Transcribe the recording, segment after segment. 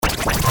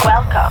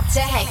Welcome to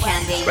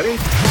Hedkandi. Ready?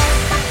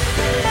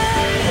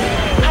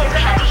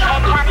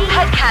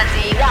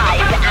 Hedkandi,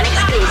 live and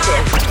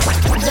exclusive.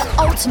 The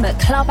ultimate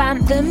club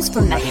anthems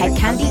from the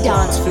Hedkandi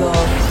dance floor.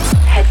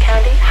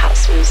 Hedkandi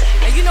house music.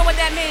 And you know what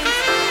that means?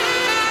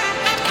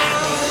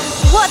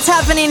 What's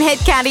happening,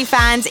 Hedkandi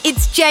fans?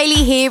 It's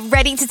Jaylee here,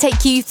 ready to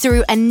take you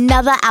through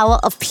another hour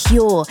of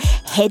pure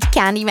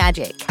Hedkandi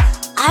magic.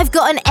 I've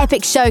got an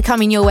epic show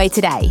coming your way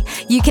today.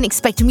 You can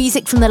expect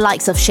music from the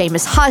likes of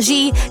Seamus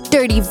Haji,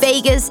 Dirty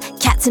Vegas,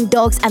 Cats and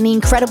Dogs, and the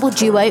incredible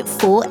duo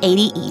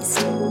 480 East.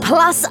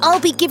 Plus,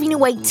 I'll be giving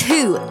away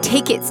 2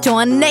 tickets to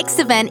our next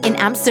event in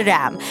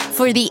Amsterdam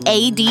for the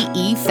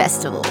ADE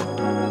Festival.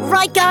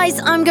 Right, guys,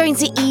 I'm going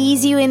to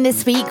ease you in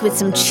this week with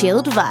some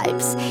chilled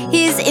vibes.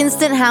 Here's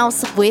Instant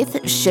House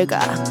with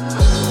Sugar.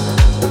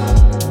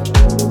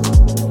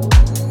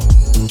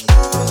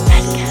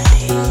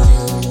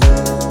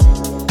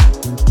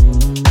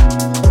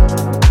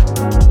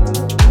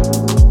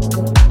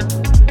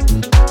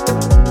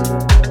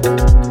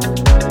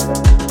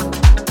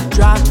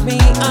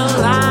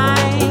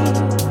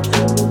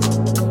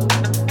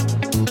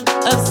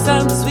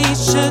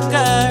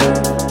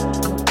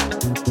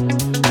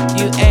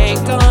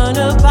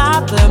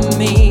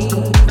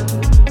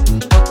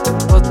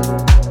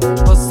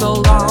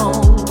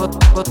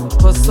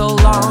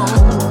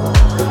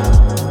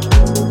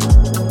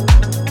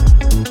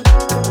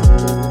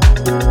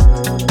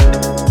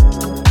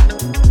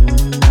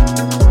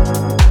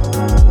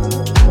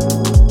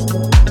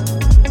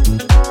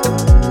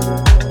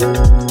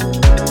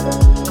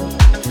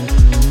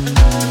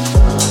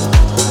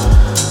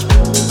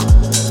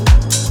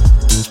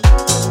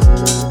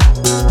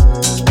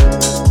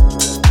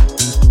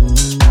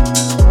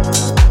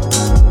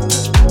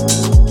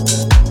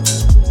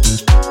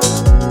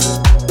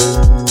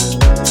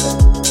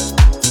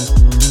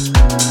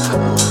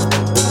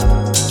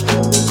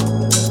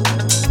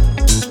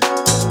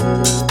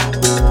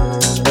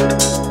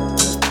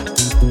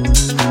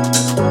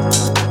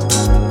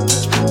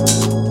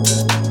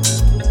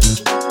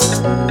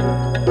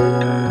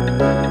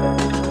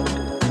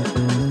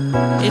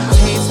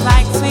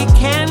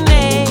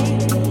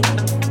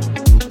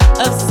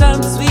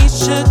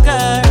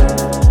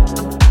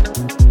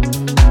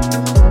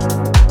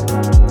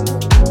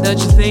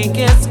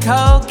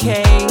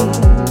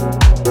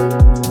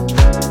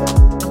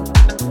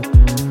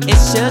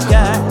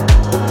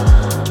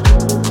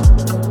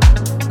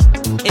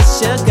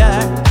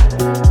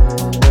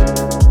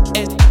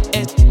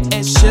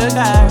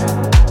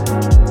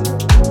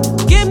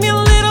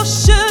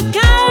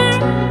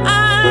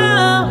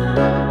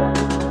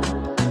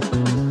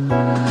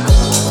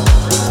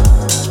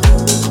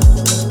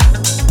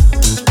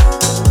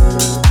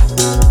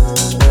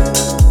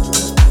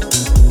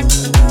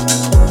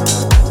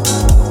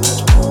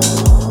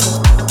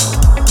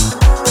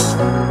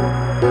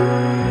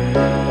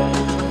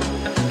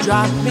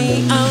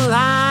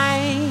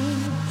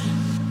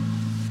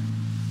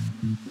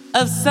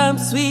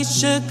 Sweet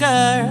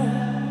sugar,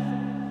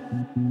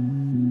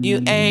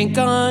 you ain't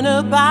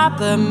gonna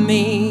bother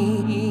me.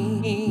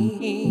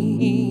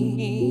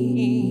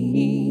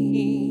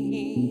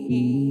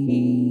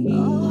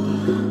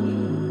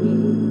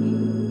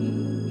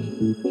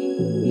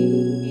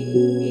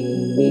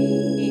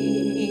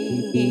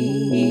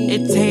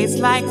 It tastes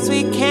like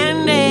sweet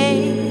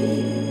candy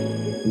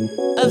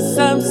of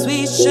some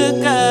sweet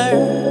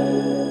sugar.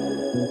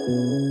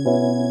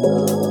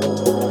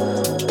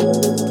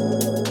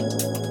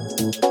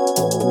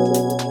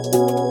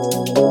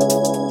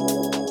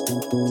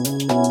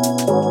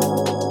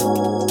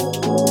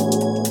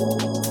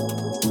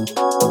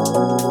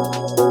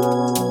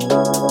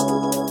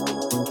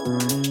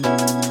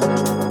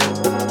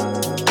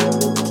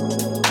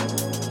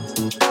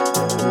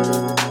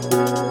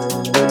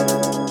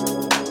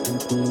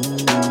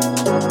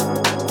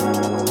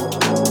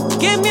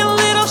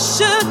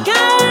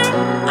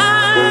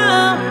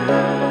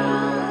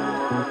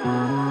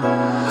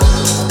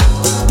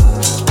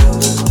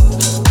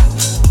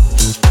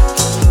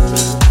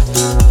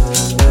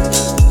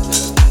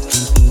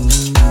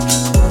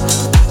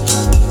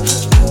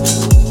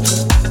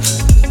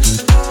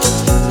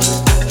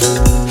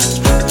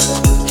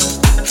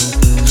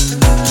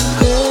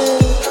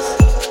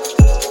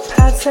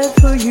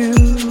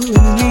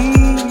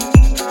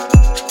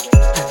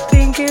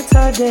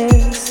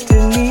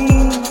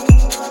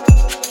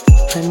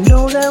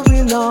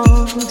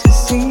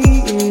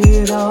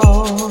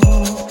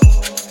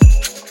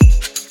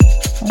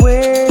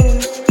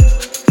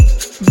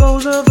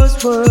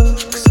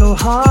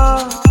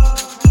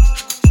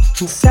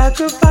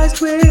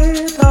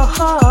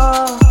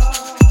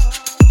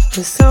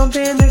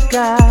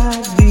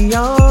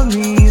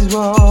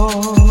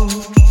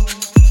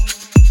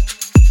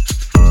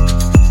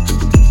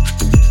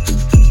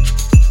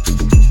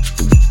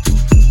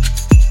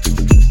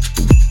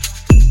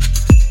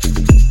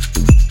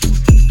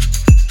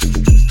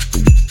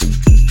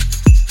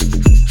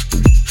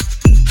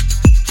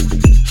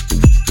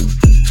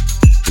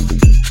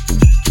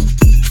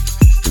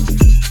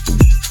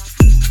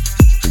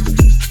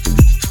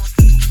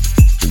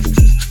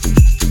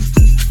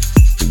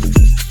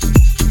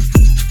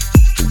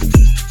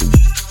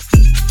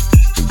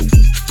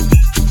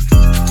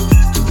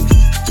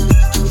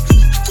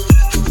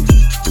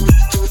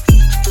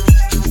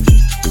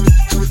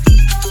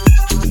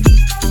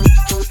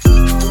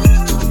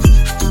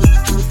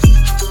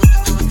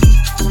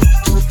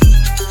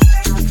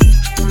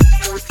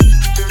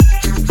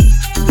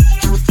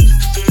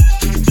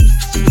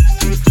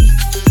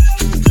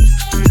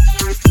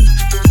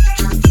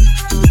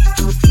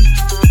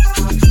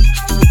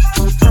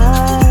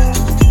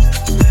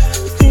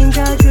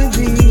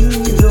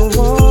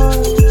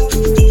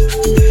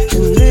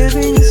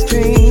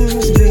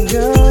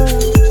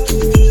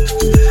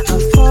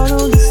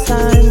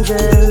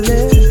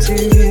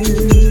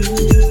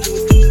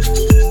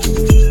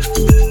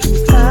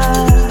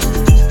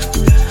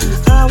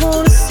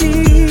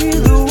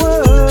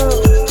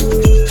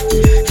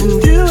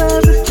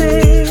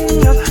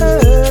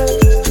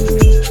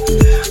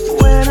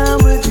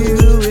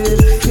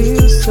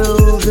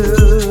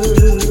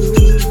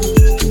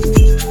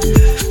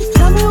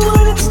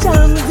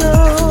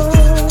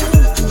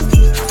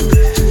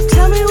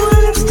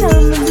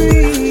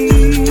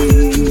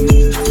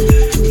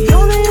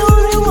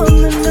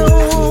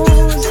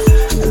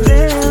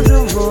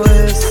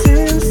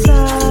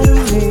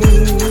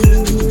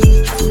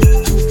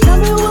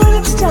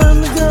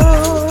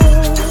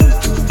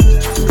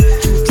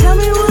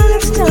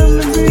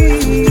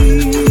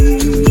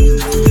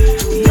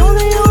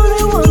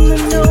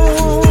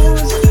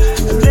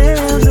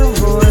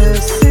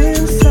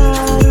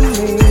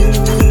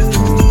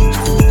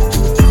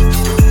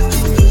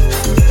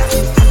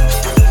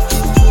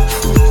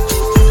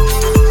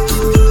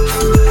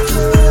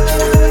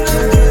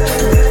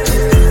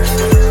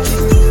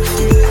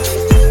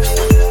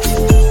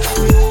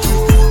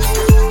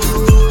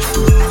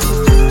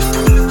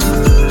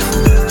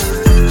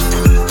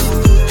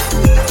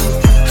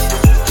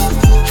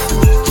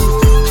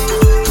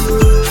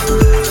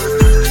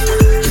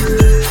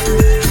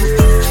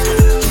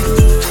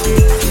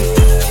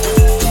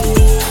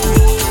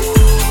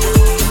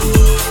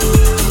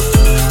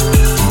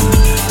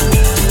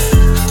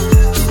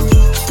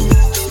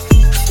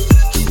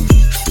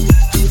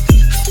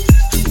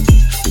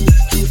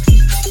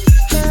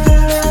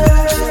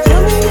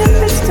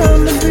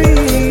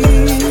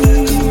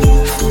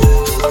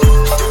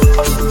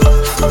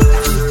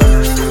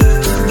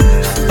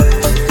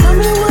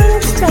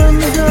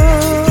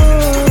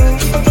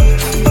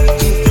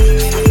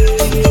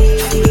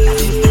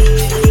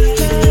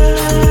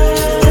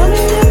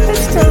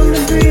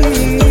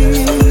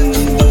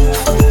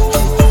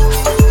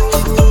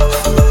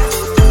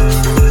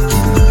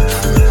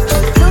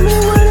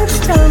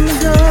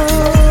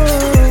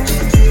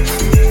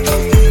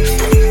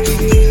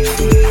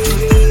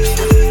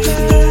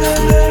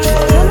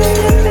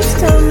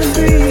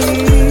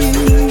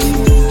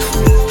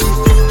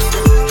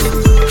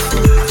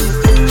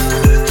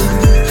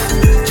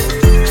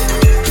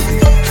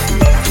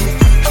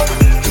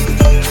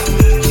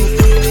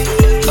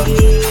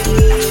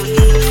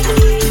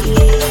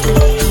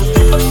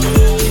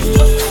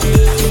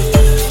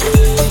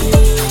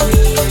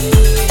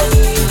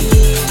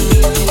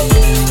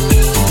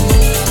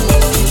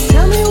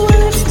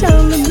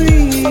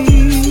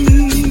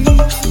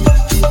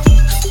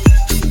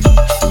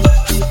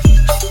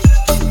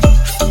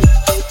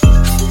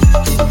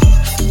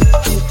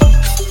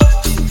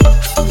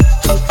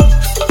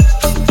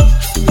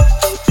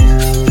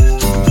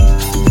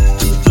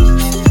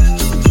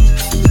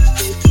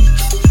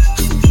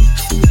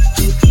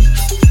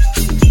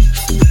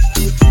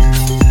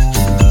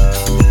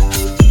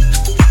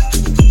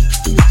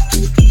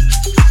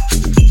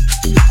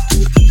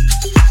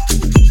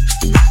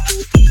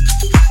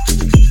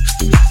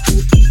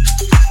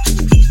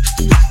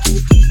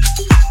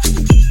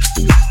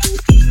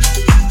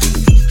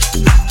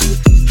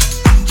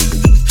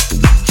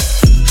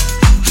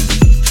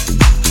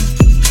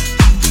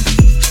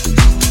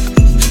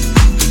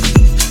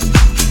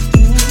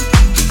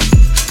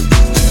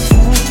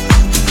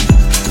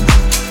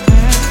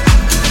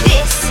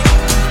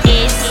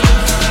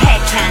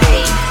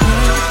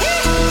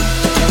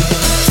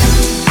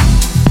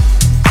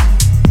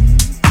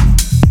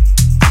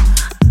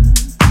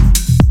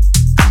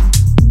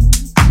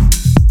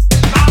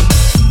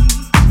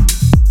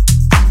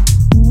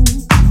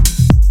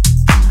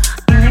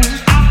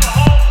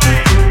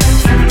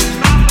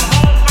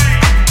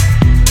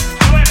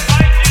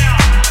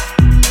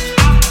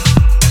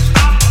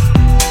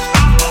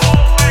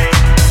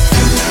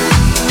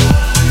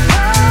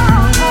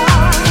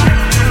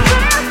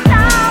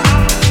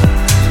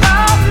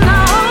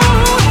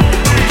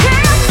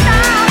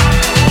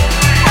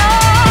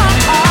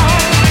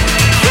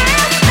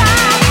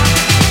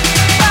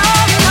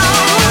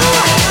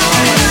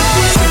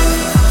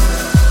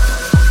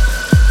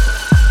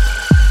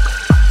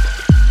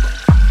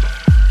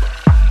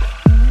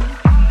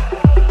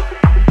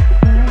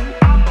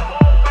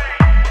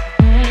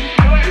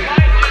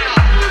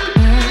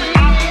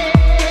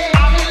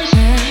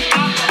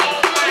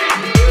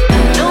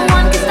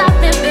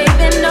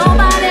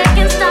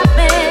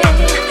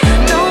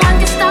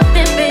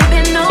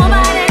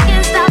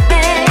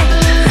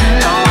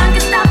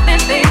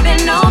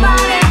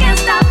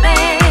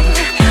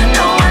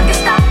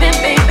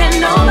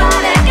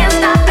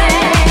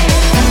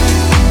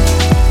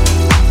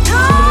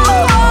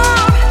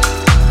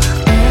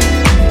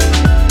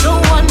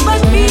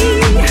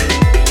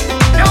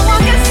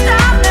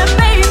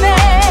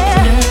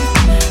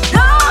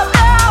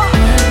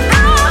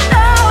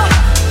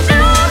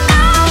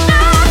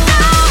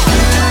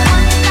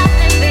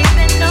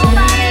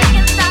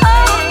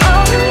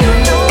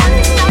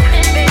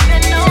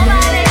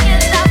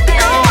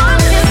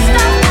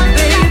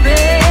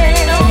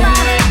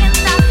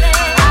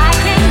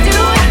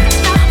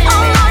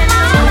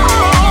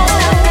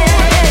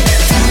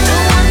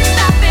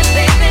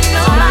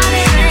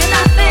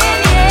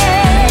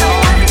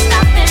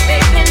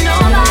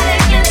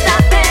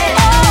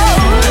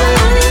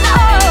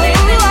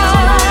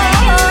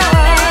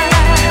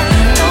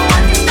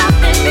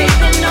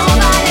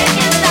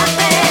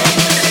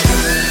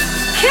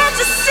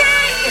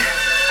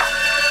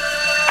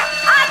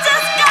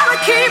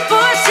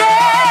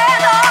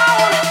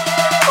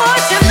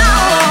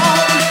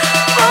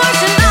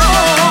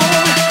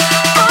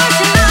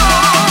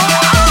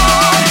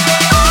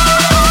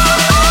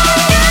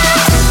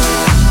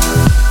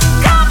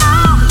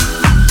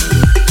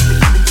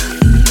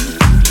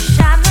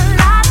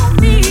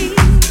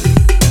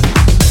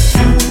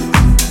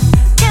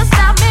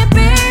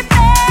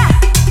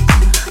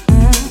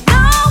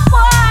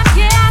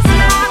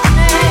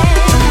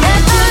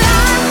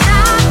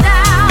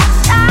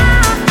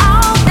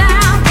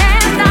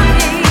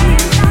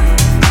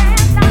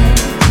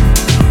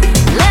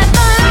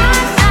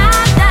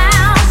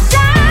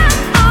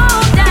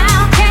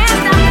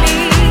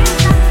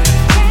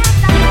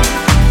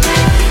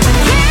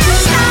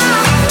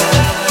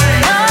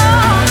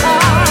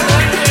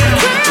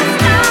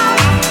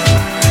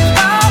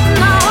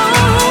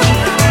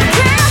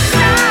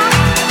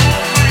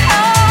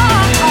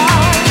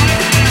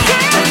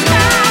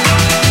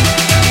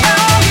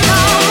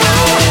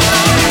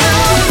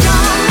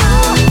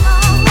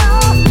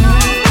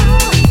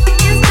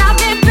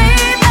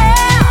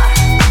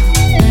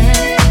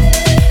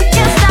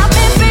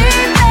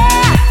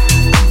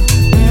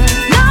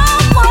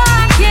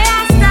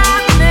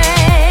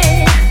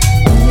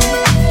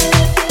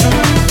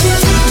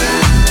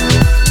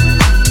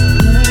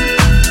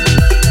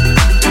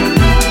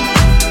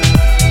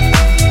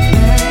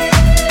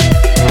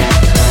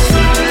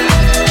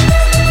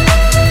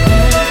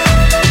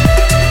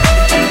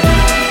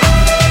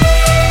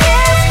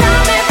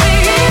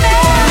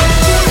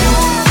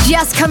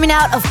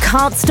 out of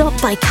Can't Stop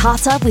by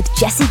Carter with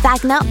Jesse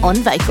Wagner on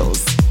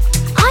vocals.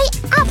 I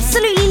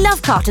absolutely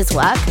love Carter's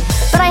work,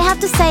 but I have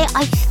to say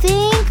I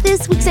think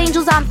this week's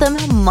Angels Anthem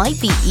might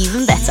be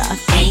even better.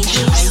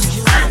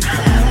 Angels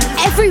Anthem.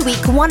 Every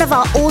week, one of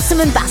our awesome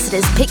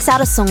ambassadors picks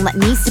out a song that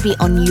needs to be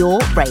on your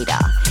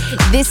radar.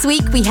 This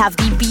week, we have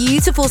the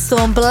beautiful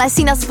Storm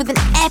blessing us with an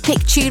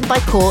epic tune by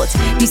Court,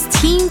 who's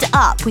teamed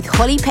up with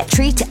Holly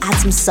Petrie to add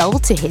some soul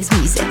to his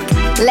music.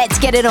 Let's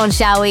get it on,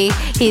 shall we?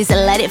 Here's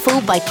Let It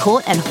Fall by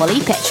Court and Holly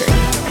Petrie.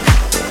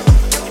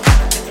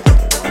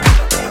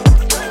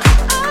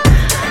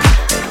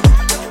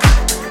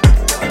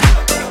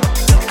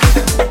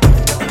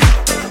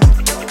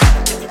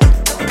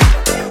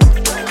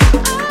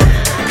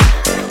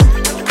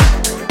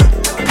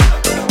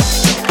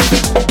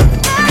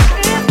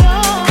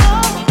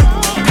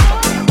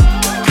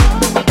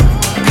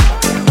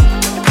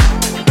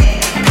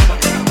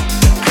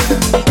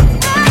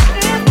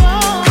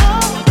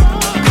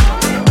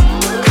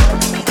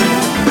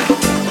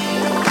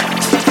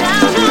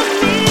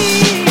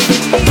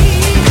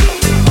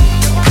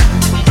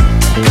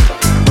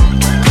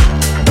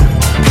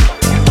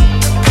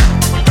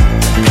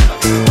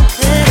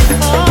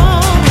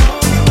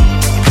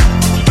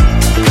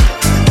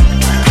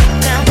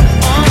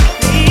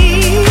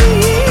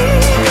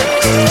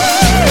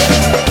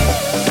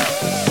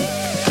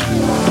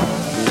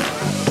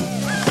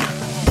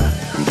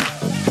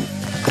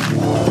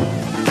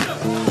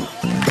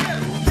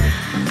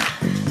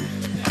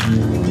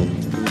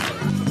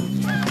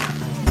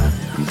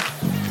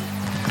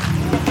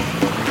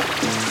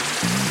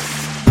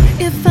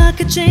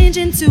 Change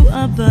into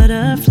a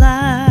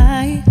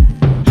butterfly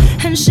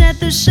and shed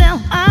the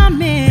shell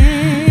I'm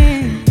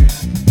in.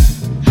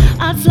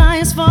 I'd fly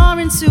as far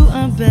into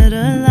a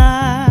better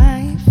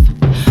life,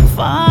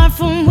 far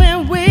from where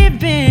we've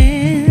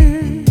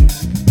been.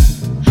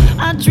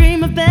 I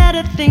dream of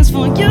better things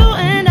for you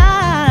and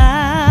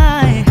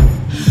I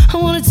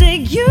wanna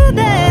take you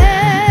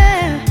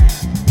there.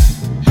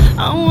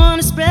 I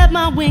wanna spread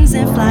my wings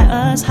and fly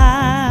us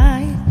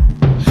high,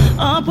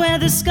 up where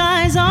the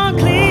skies are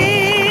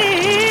clear.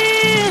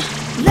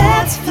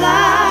 Let's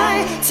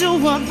fly to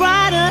a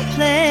brighter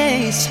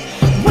place,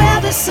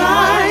 where the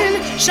sun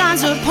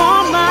shines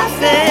upon my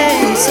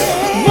face.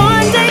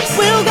 One day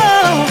we'll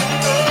go,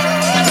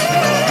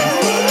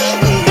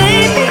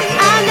 baby,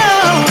 I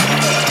know.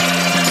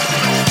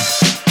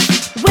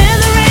 When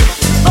the rain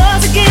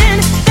falls again,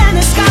 then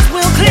the skies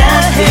will clear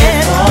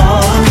ahead.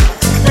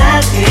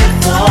 Let it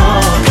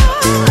fall.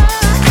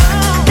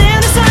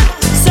 Then the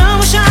sun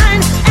will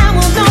shine, and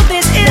we'll know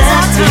this is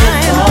our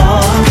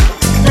time.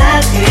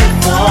 Let it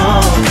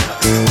fall.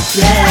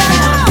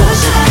 Yeah.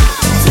 Push it up,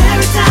 tear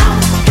it down,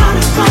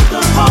 gotta run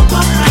the whole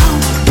world round.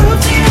 Prove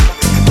to you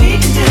we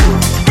can do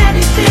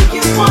anything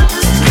you want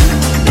us to.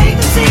 Make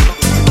them see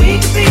we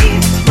can be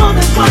more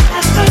than what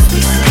at first we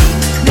see.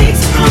 Make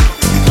some room,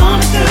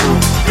 coming through.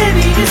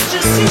 Baby, it's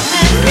just you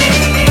and me.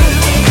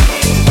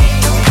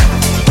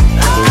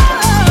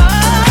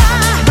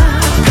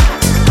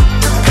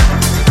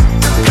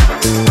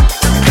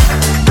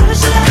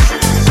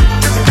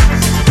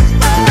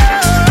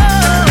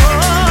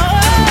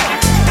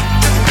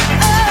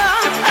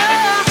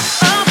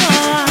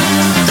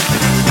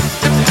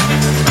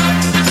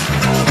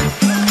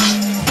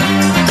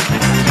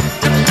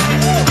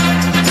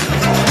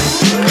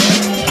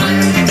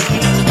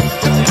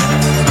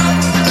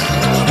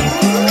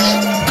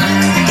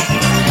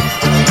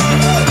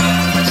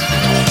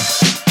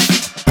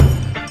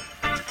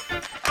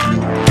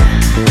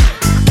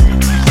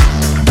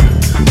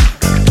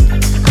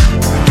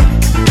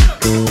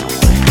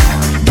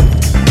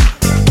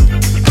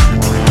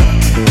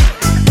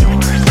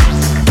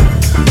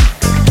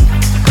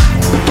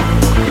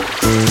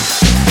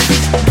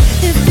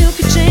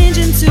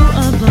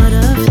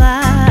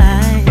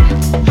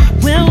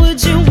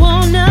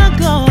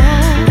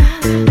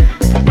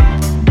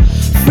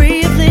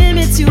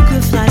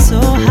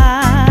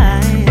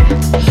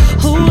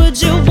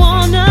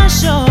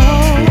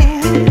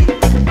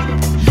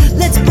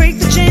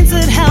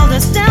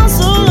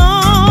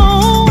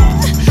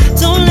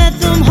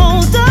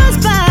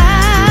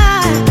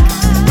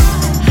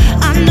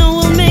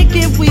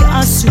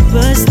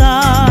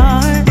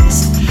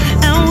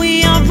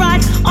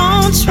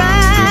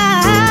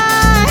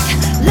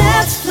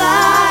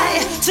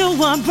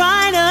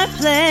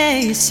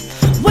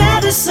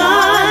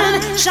 Time.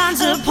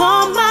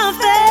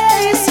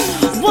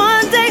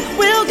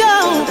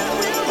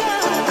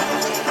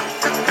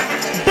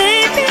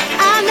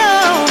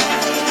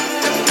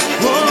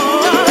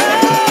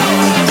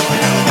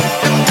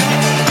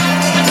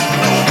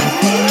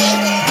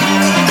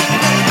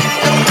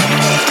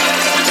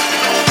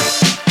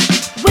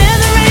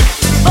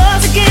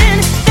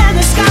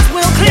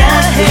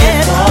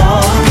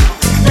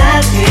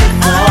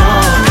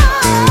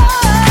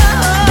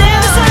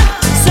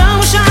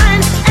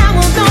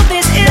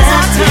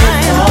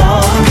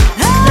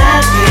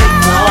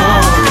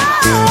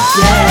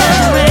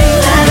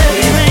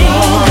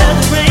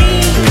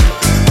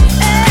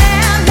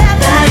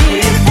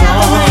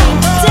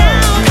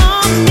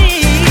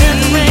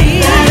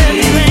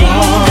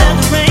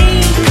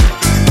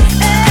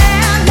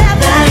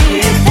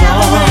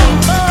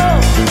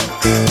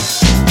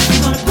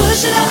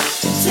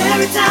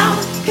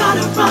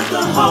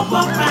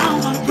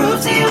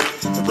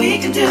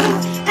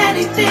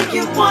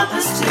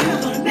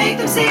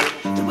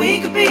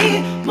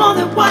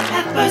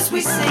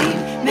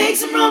 see. Make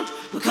some room,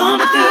 we're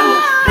coming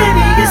through.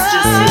 Baby, it's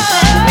just you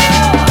and me.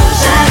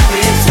 Shine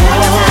with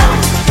town,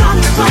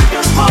 gotta rock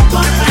the whole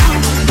one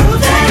round.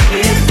 Move that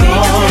with me,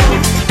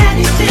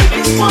 anything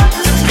you want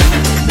us to.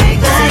 Make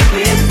that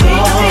with me,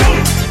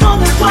 more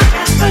than what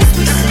at first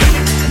we see.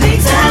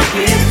 Make that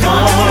with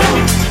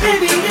more,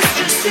 baby, it's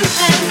just you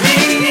and me.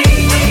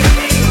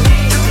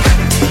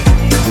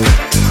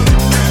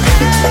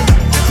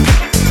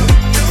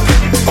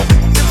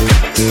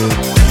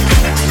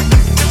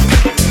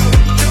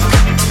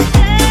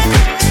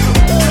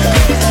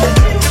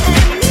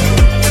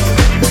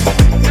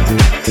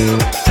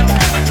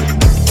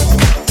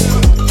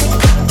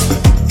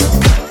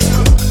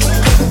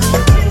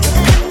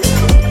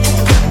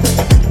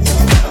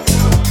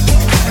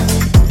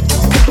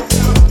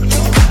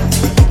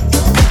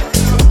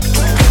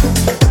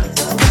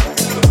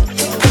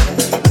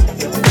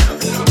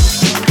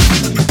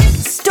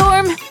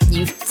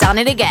 Done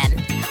it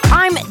again.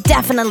 I'm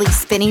definitely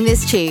spinning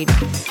this tune.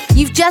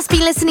 You've just been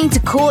listening to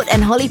Court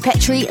and Holly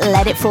Petrie,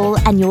 Let It Fall,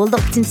 and you're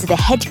locked into the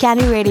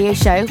Hedkandi radio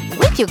show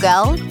with your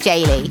girl,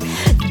 Jaylee.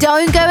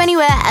 Don't go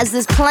anywhere as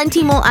there's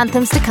plenty more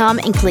anthems to come,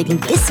 including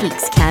this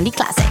week's Candy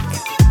Classic.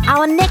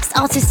 Our next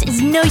artist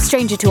is no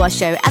stranger to our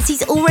show, as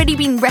he's already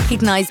been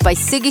recognised by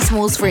Siggy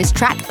Smalls for his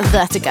track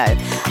Vertigo,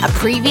 a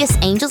previous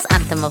Angels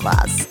anthem of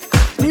ours.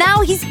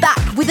 Now he's back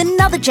with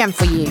another gem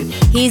for you.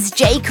 Here's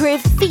J. Criv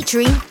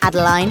featuring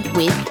Adeline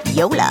with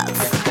Yo Love.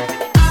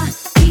 I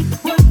keep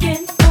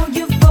working for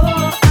you, for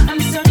I'm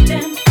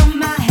certain from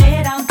my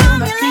head I'm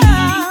gonna be.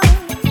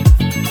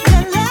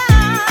 Your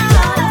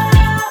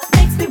love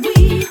makes me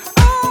weak.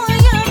 Oh,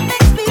 your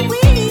makes me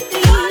weak.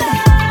 Your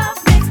love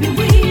makes me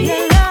weak.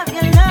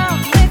 Your love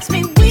makes me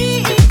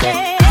weak.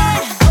 Yeah. I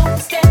hope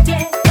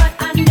steady, but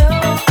I know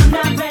I'm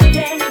not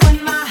ready when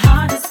my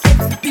heart is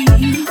skips a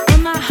beat.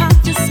 When my heart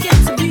just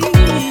skips a beat.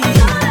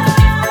 Your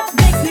love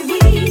makes me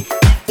weak.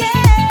 Yeah.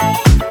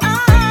 Your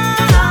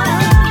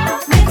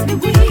love makes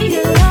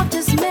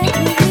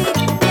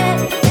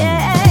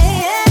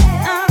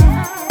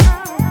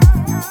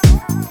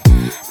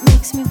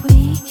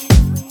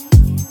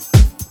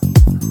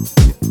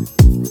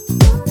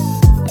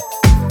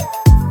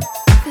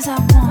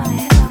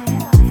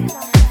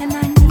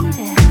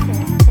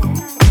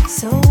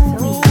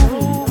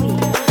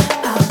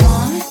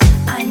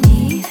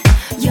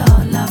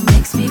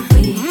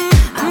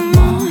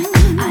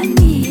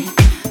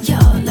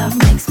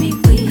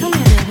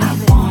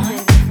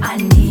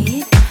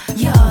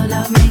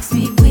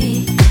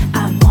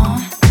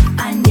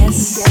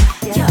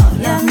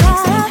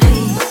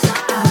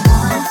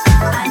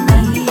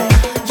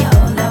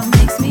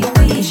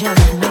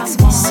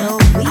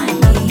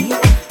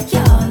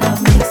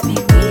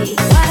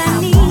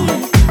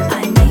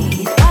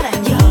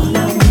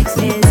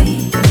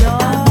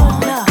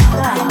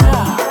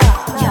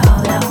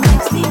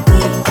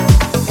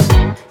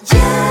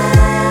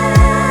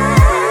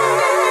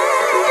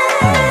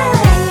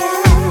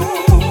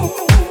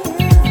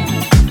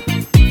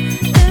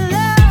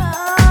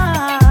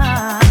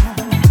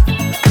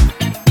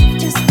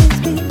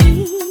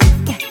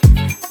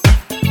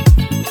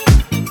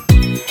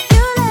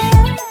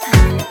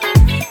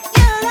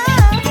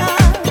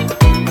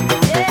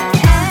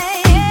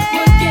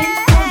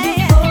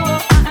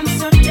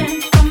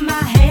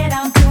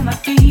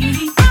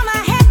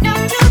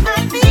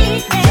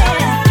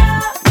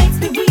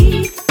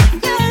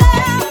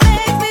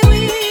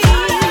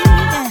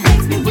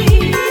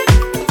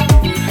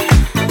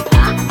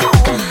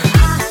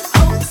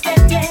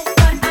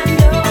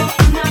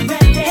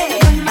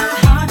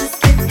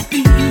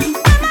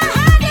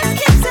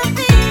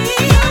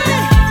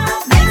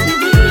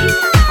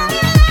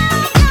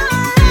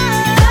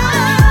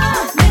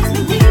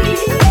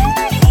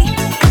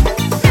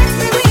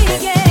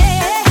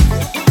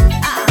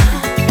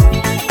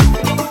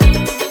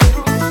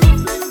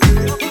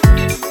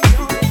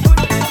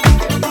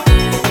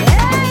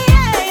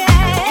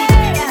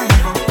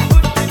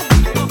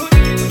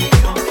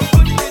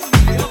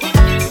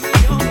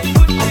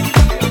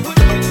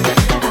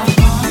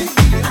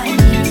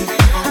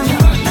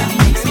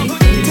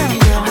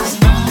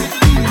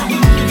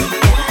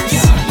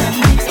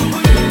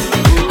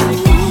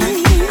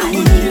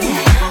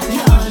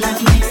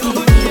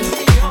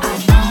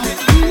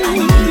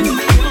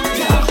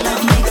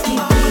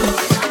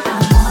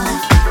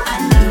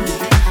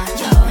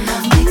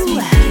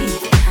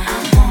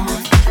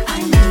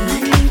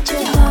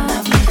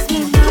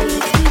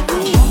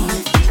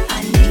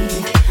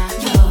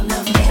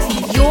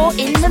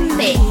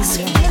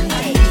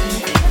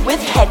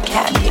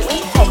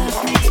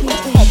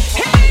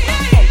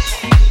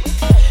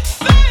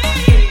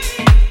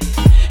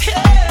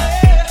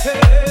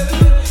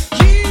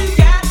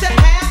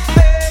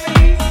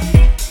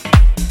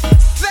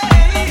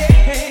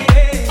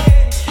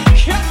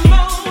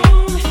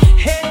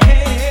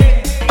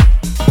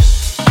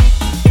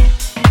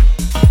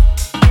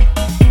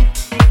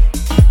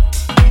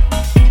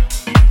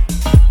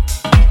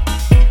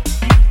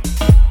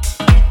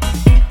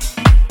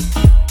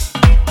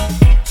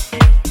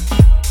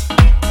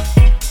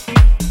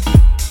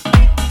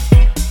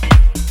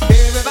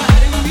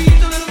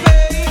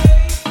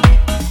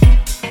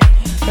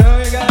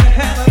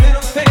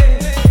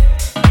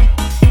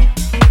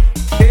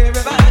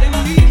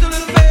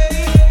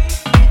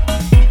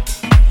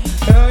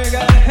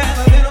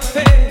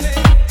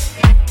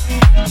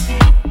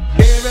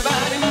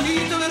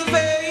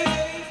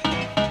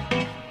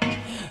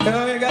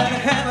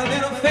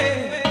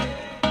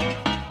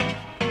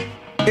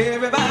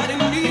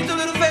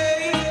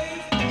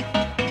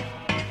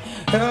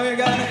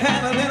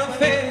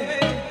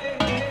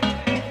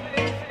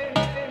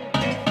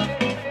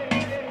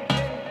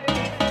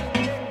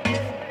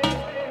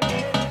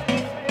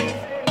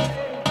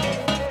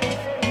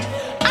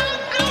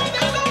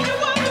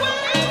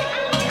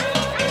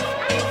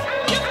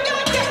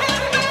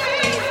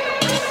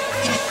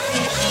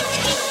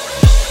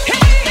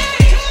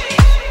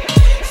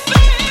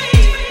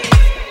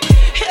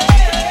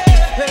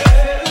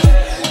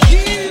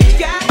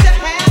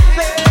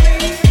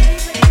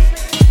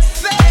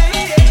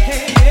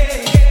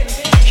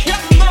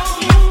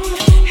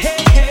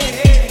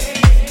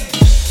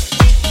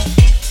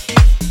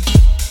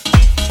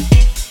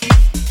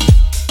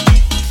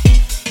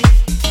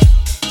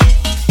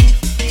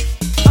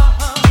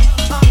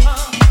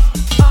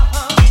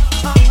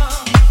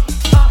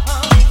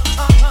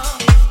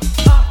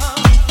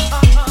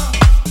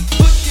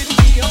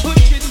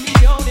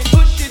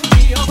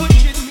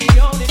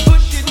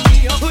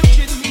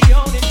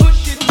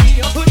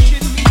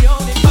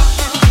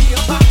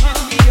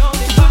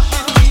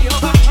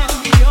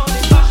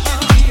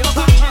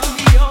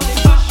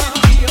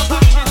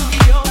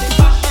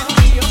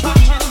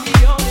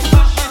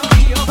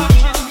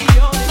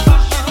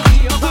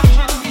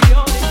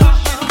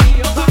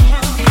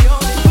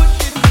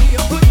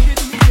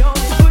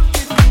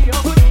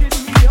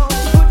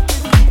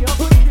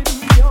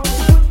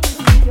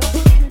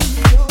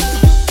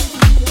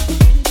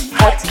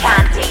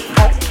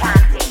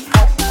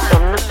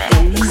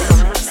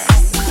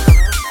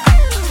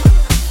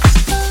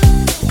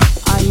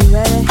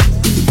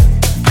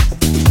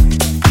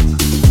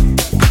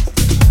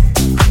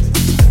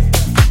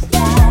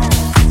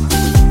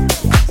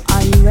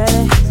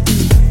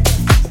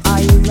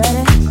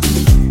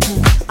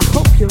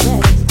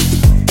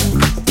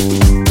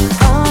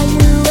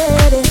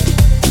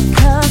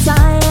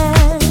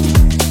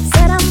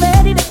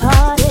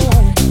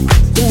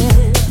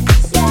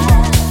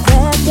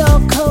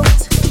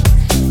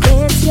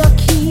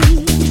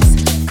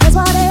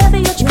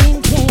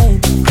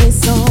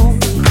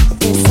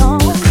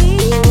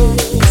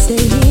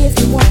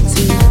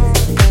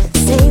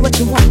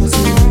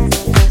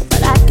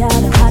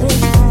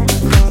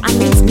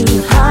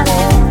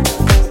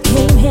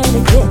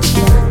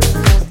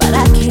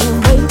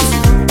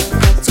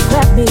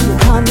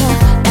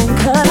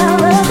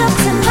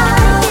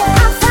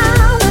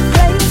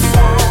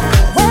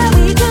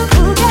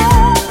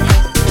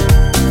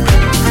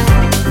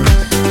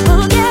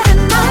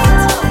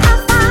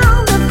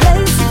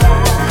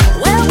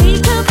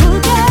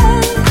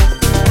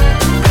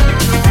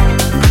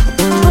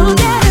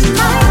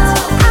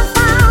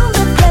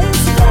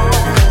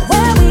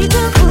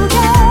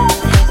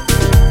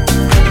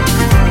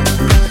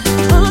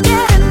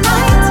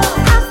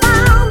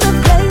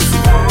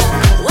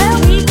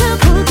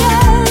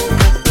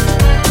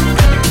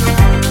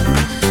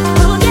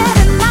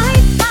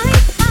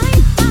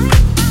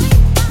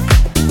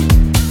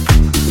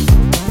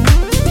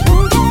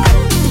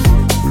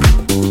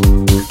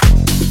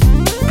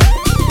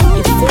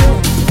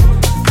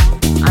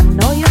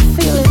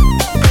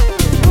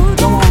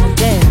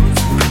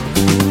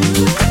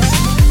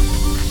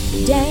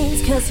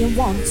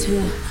want to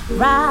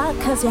ride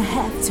cause you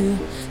have to,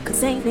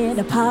 cause ain't it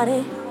a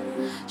party?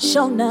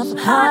 Show enough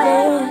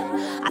party.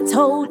 I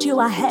told you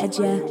I had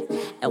you,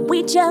 and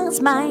we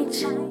just might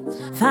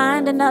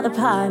find another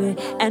party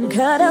and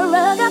cut a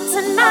rug up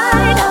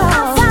tonight.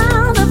 I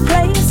found a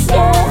place,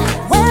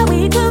 yeah, where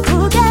we could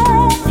boogie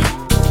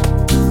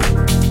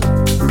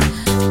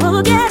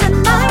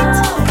tonight.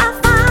 I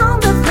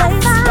found a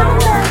place,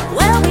 yeah,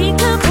 where we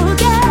could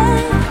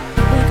boogie.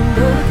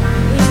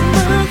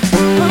 We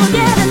can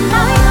boogie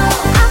tonight.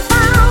 I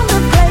found a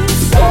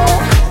place, yeah,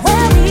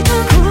 where we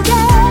could boogie.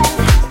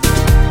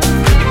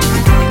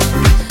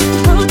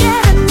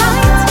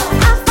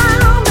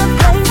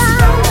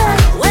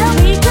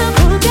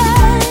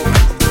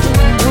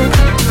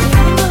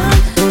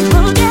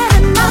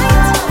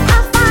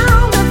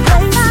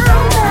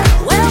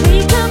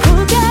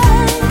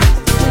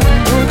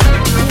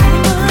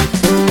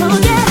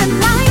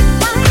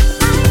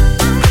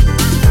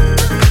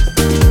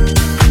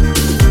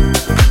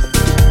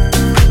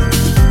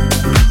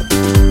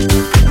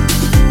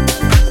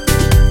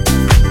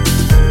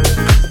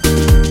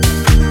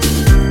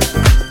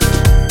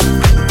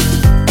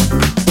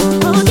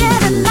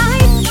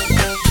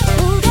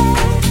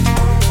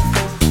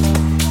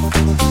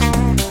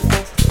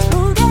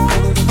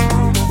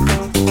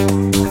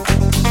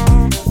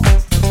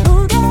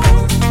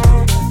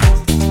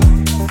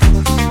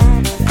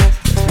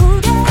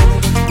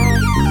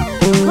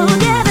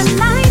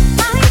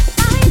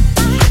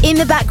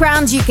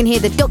 You can hear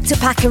the Dr.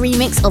 Packer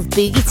remix of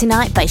Boogie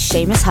Tonight by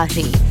Seamus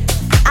Hutty.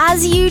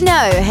 As you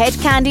know,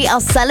 Hedkandi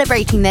are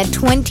celebrating their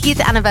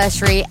 20th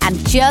anniversary, and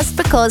just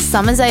because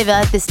summer's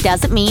over, this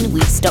doesn't mean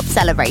we've stopped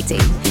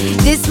celebrating.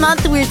 This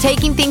month, we're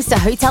taking things to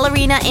Hotel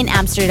Arena in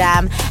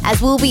Amsterdam,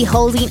 as we'll be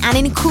holding an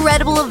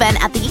incredible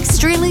event at the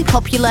extremely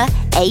popular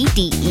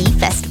ADE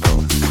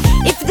Festival.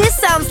 If this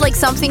sounds like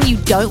something you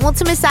don't want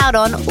to miss out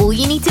on, all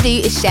you need to do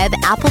is share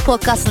the Apple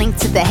Podcast link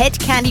to the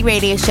Hedkandi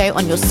radio show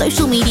on your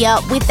social media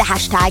with the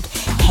hashtag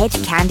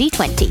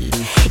Hedkandi20.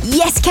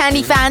 Yes,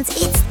 Candy fans,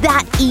 it's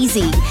that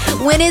easy.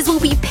 Winners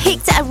will be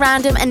picked at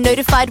random and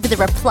notified with a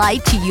reply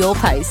to your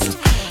post.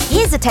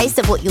 Here's a taste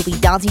of what you'll be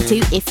dancing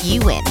to if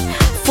you win.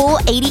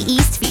 480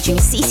 East featuring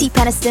CeCe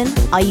Peniston.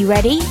 Are you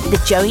ready?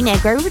 The Joey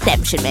Negro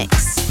Redemption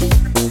Mix.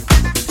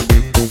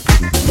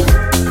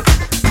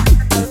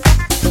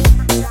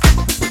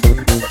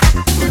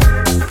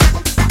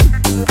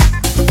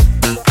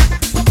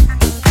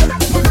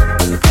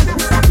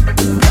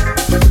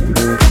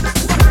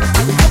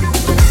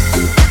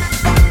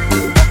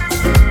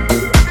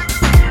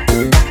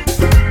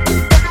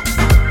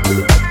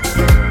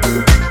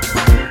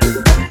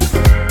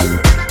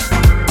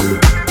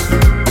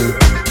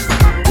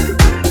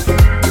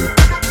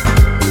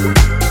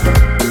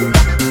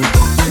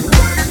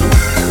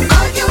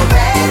 All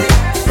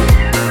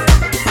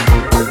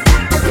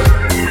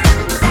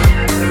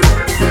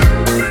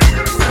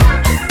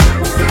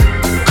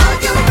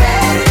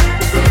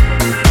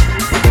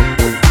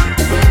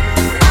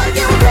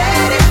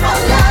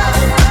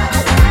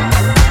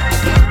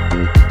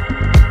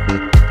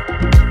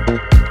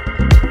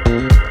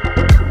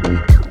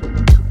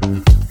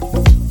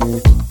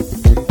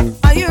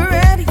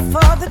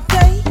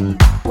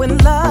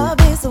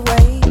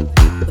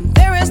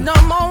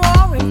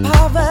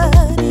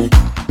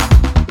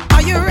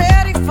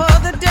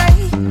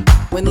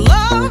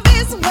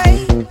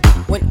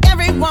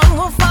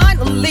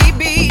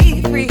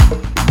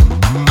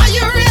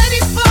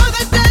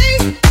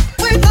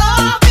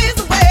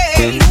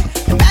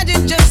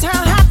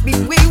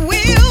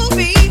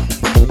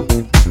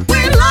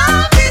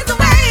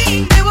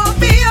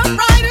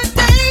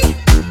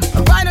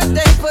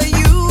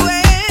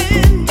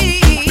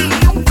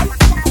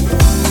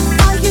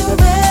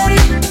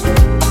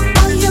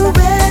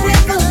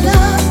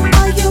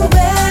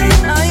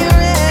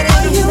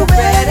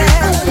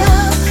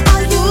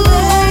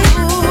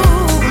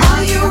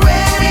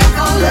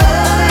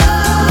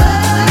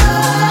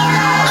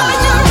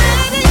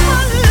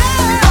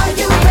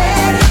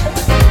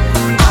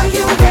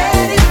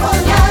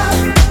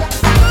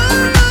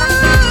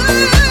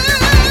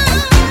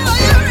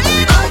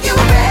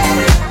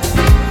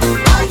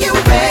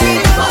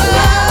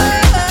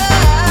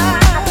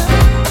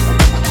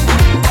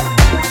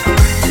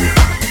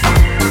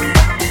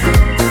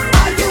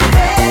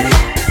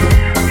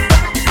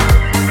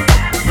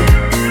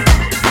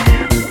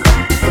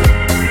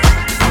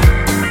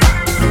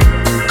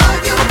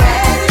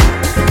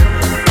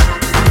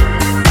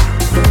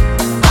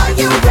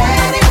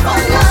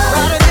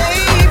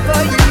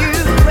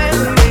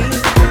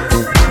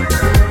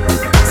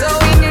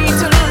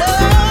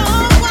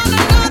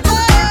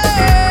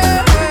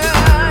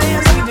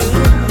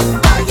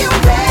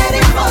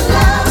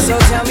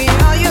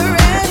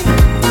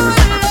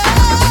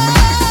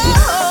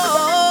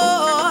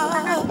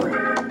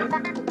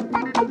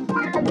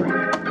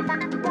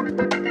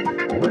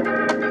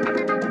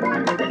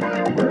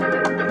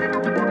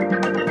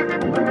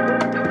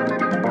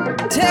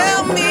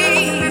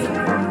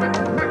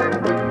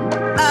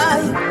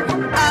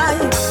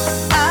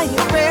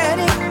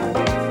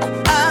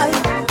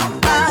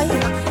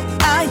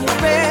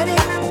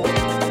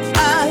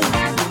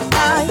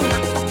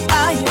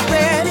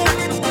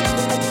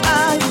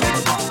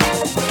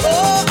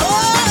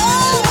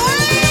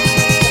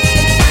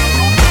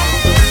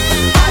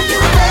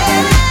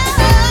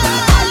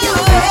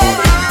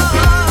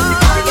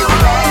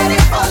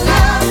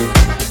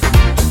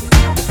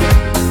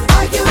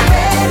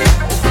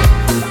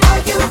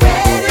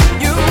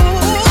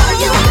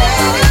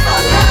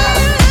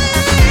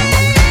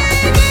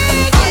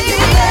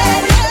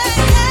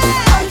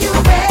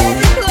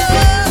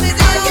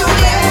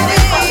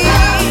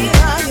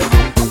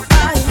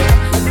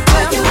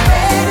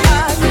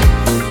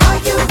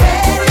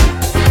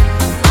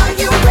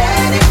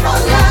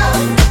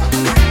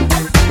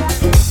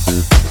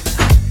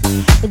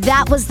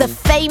That was the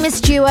famous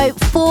duo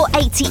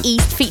 480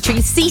 East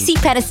featuring CeCe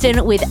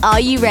Peniston with Are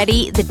You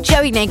Ready, the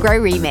Joey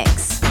Negro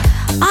remix.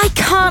 I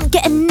can't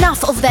get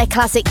enough of their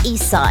classic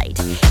East Side.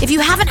 If you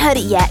haven't heard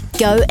it yet,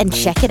 go and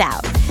check it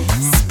out.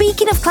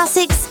 Speaking of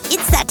classics,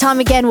 it's that time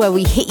again where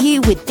we hit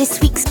you with this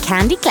week's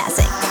Candy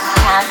Classic.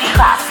 Candy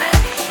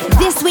Classic.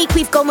 This week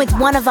we've gone with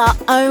one of our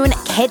own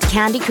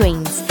Hedkandi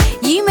queens.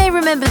 You may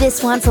remember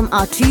this one from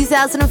our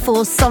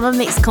 2004 Summer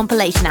Mix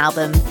compilation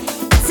album.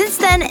 Since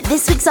then,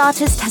 this week's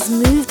artist has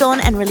moved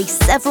on and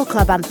released several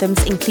club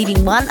anthems,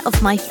 including one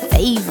of my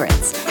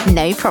favourites,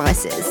 No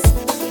Promises.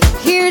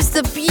 Here's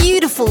the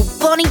beautiful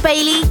Bonnie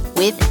Bailey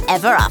with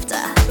Ever After.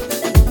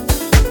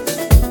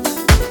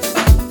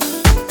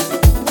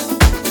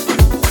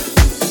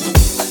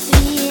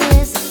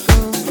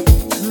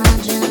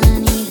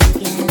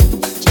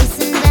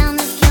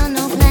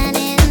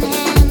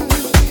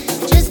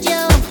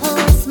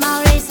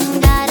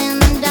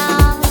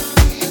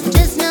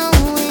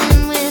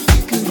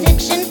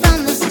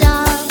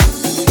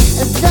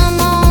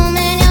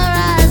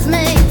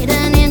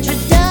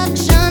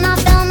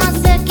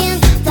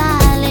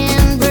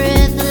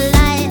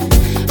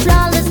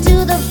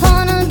 To the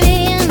corner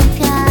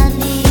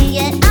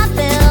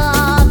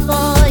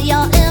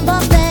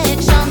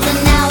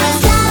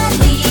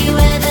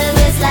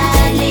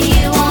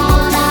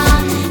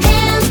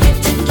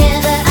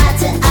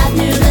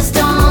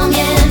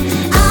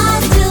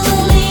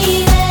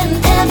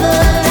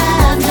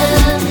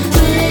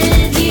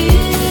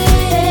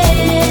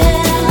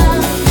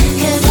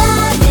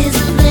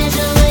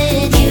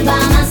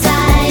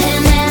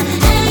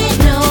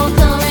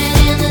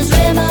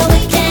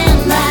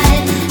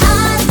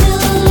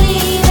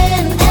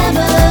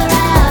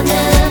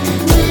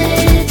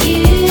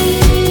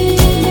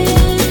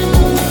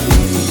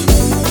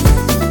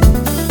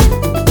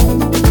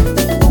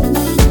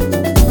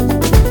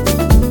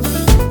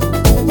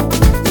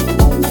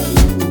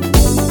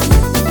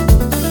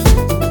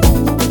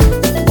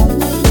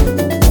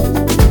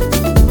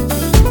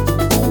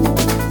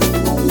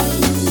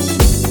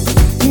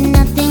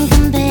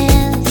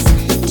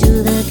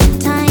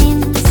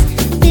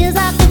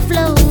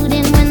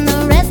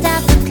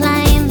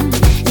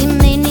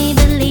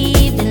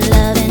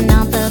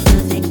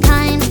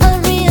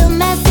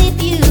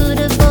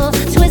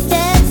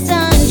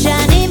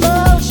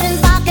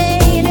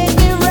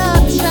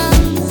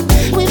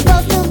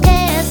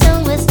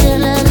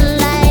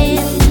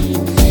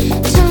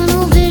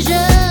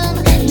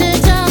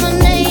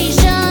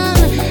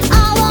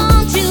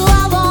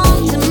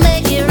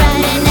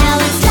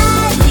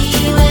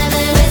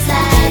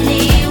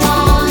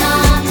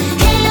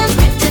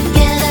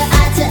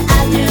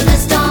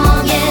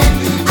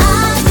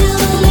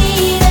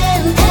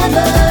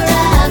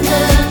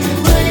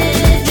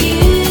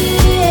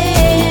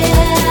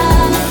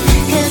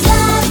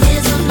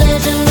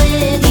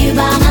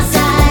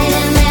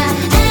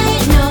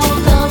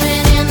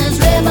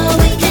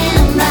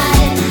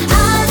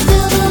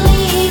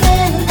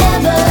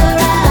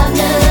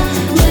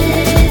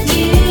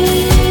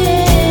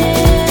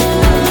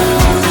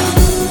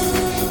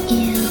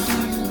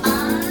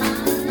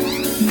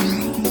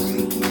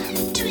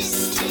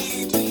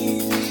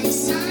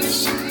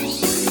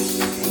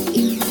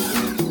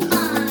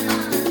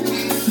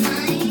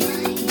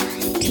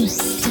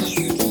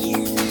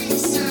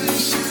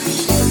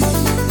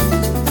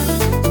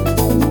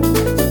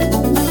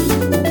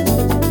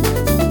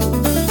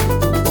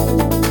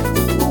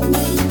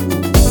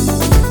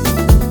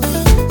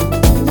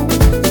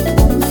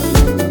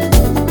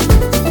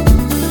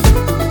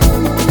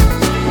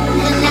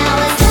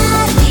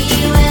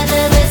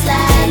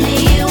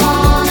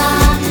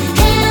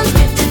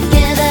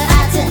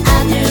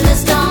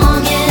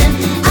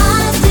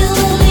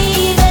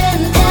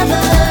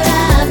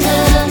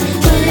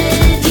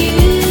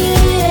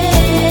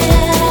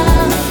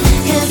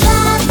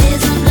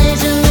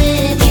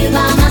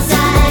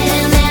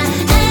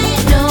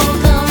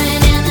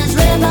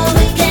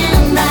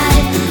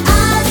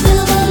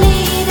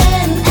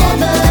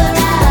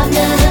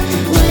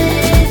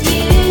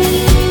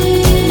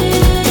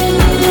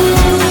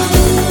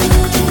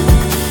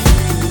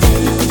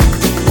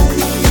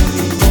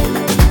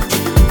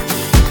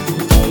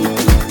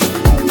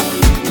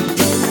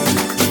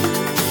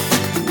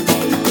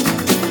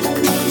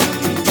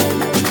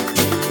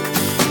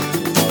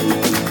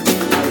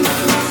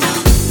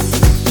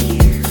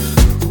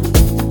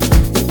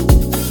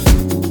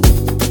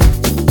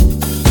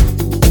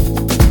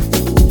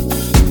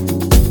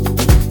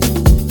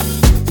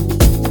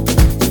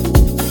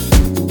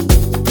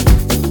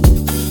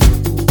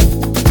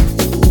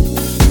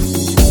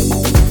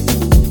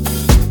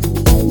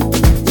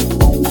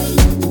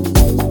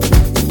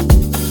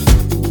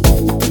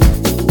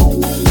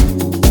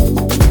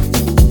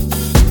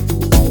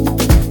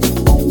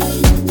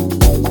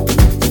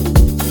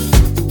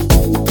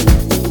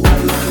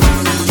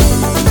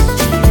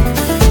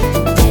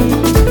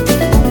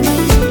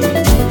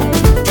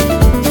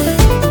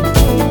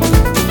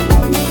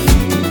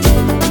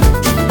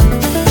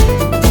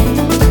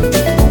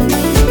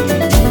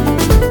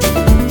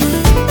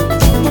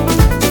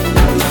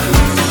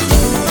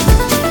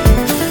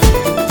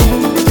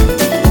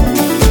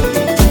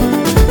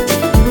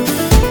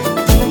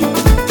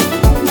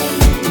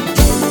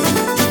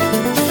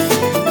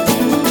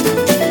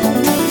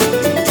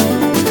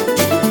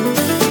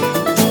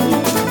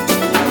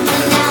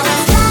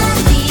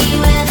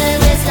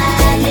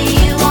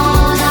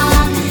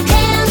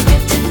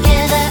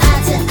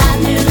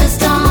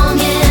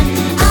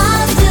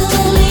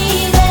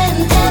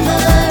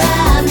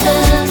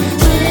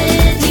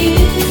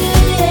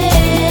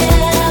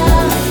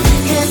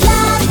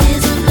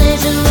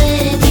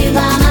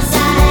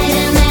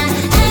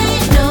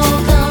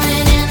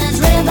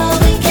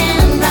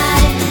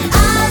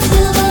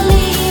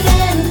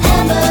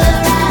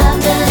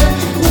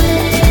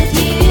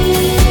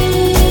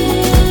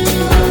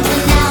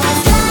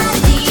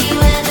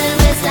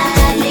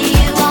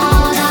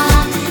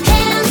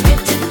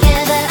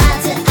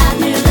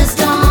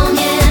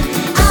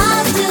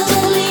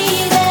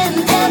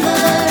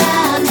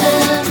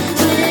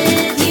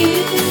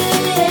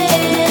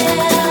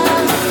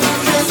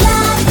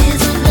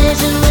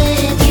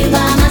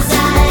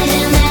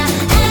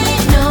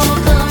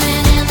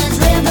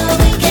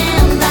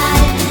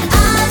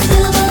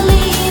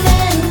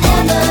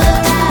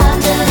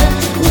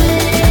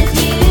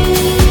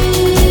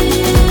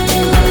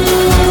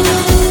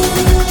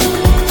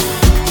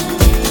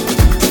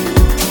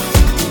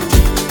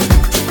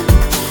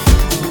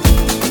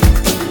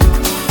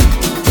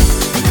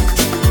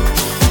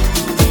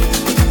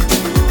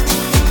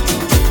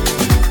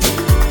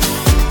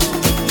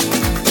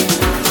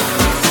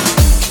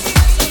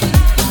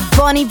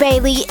Bonnie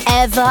Bailey,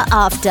 Ever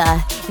After.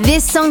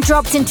 This song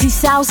dropped in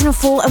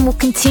 2004 and will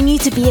continue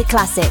to be a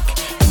classic.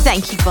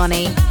 Thank you,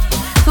 Bonnie.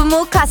 For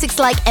more classics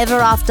like Ever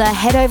After,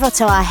 head over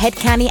to our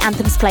Hedkandi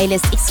Anthems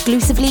playlist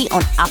exclusively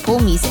on Apple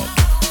Music.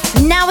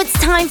 Now it's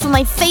time for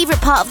my favourite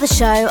part of the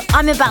show.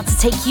 I'm about to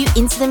take you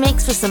into the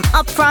mix for some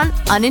upfront,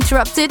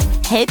 uninterrupted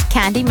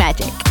Hedkandi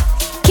magic.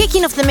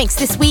 Kicking off the mix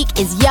this week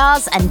is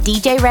Yaz and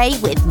DJ Ray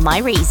with My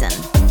Reason.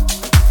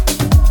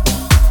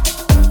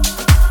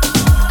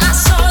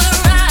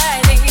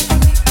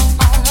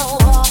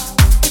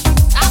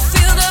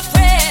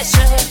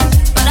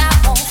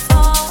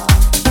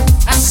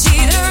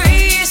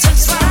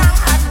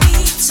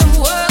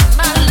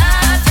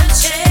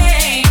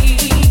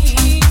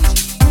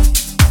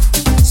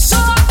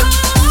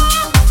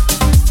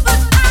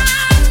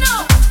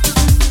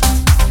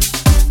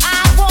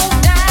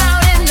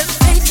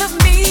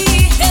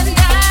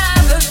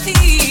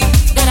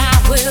 That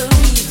I will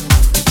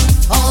be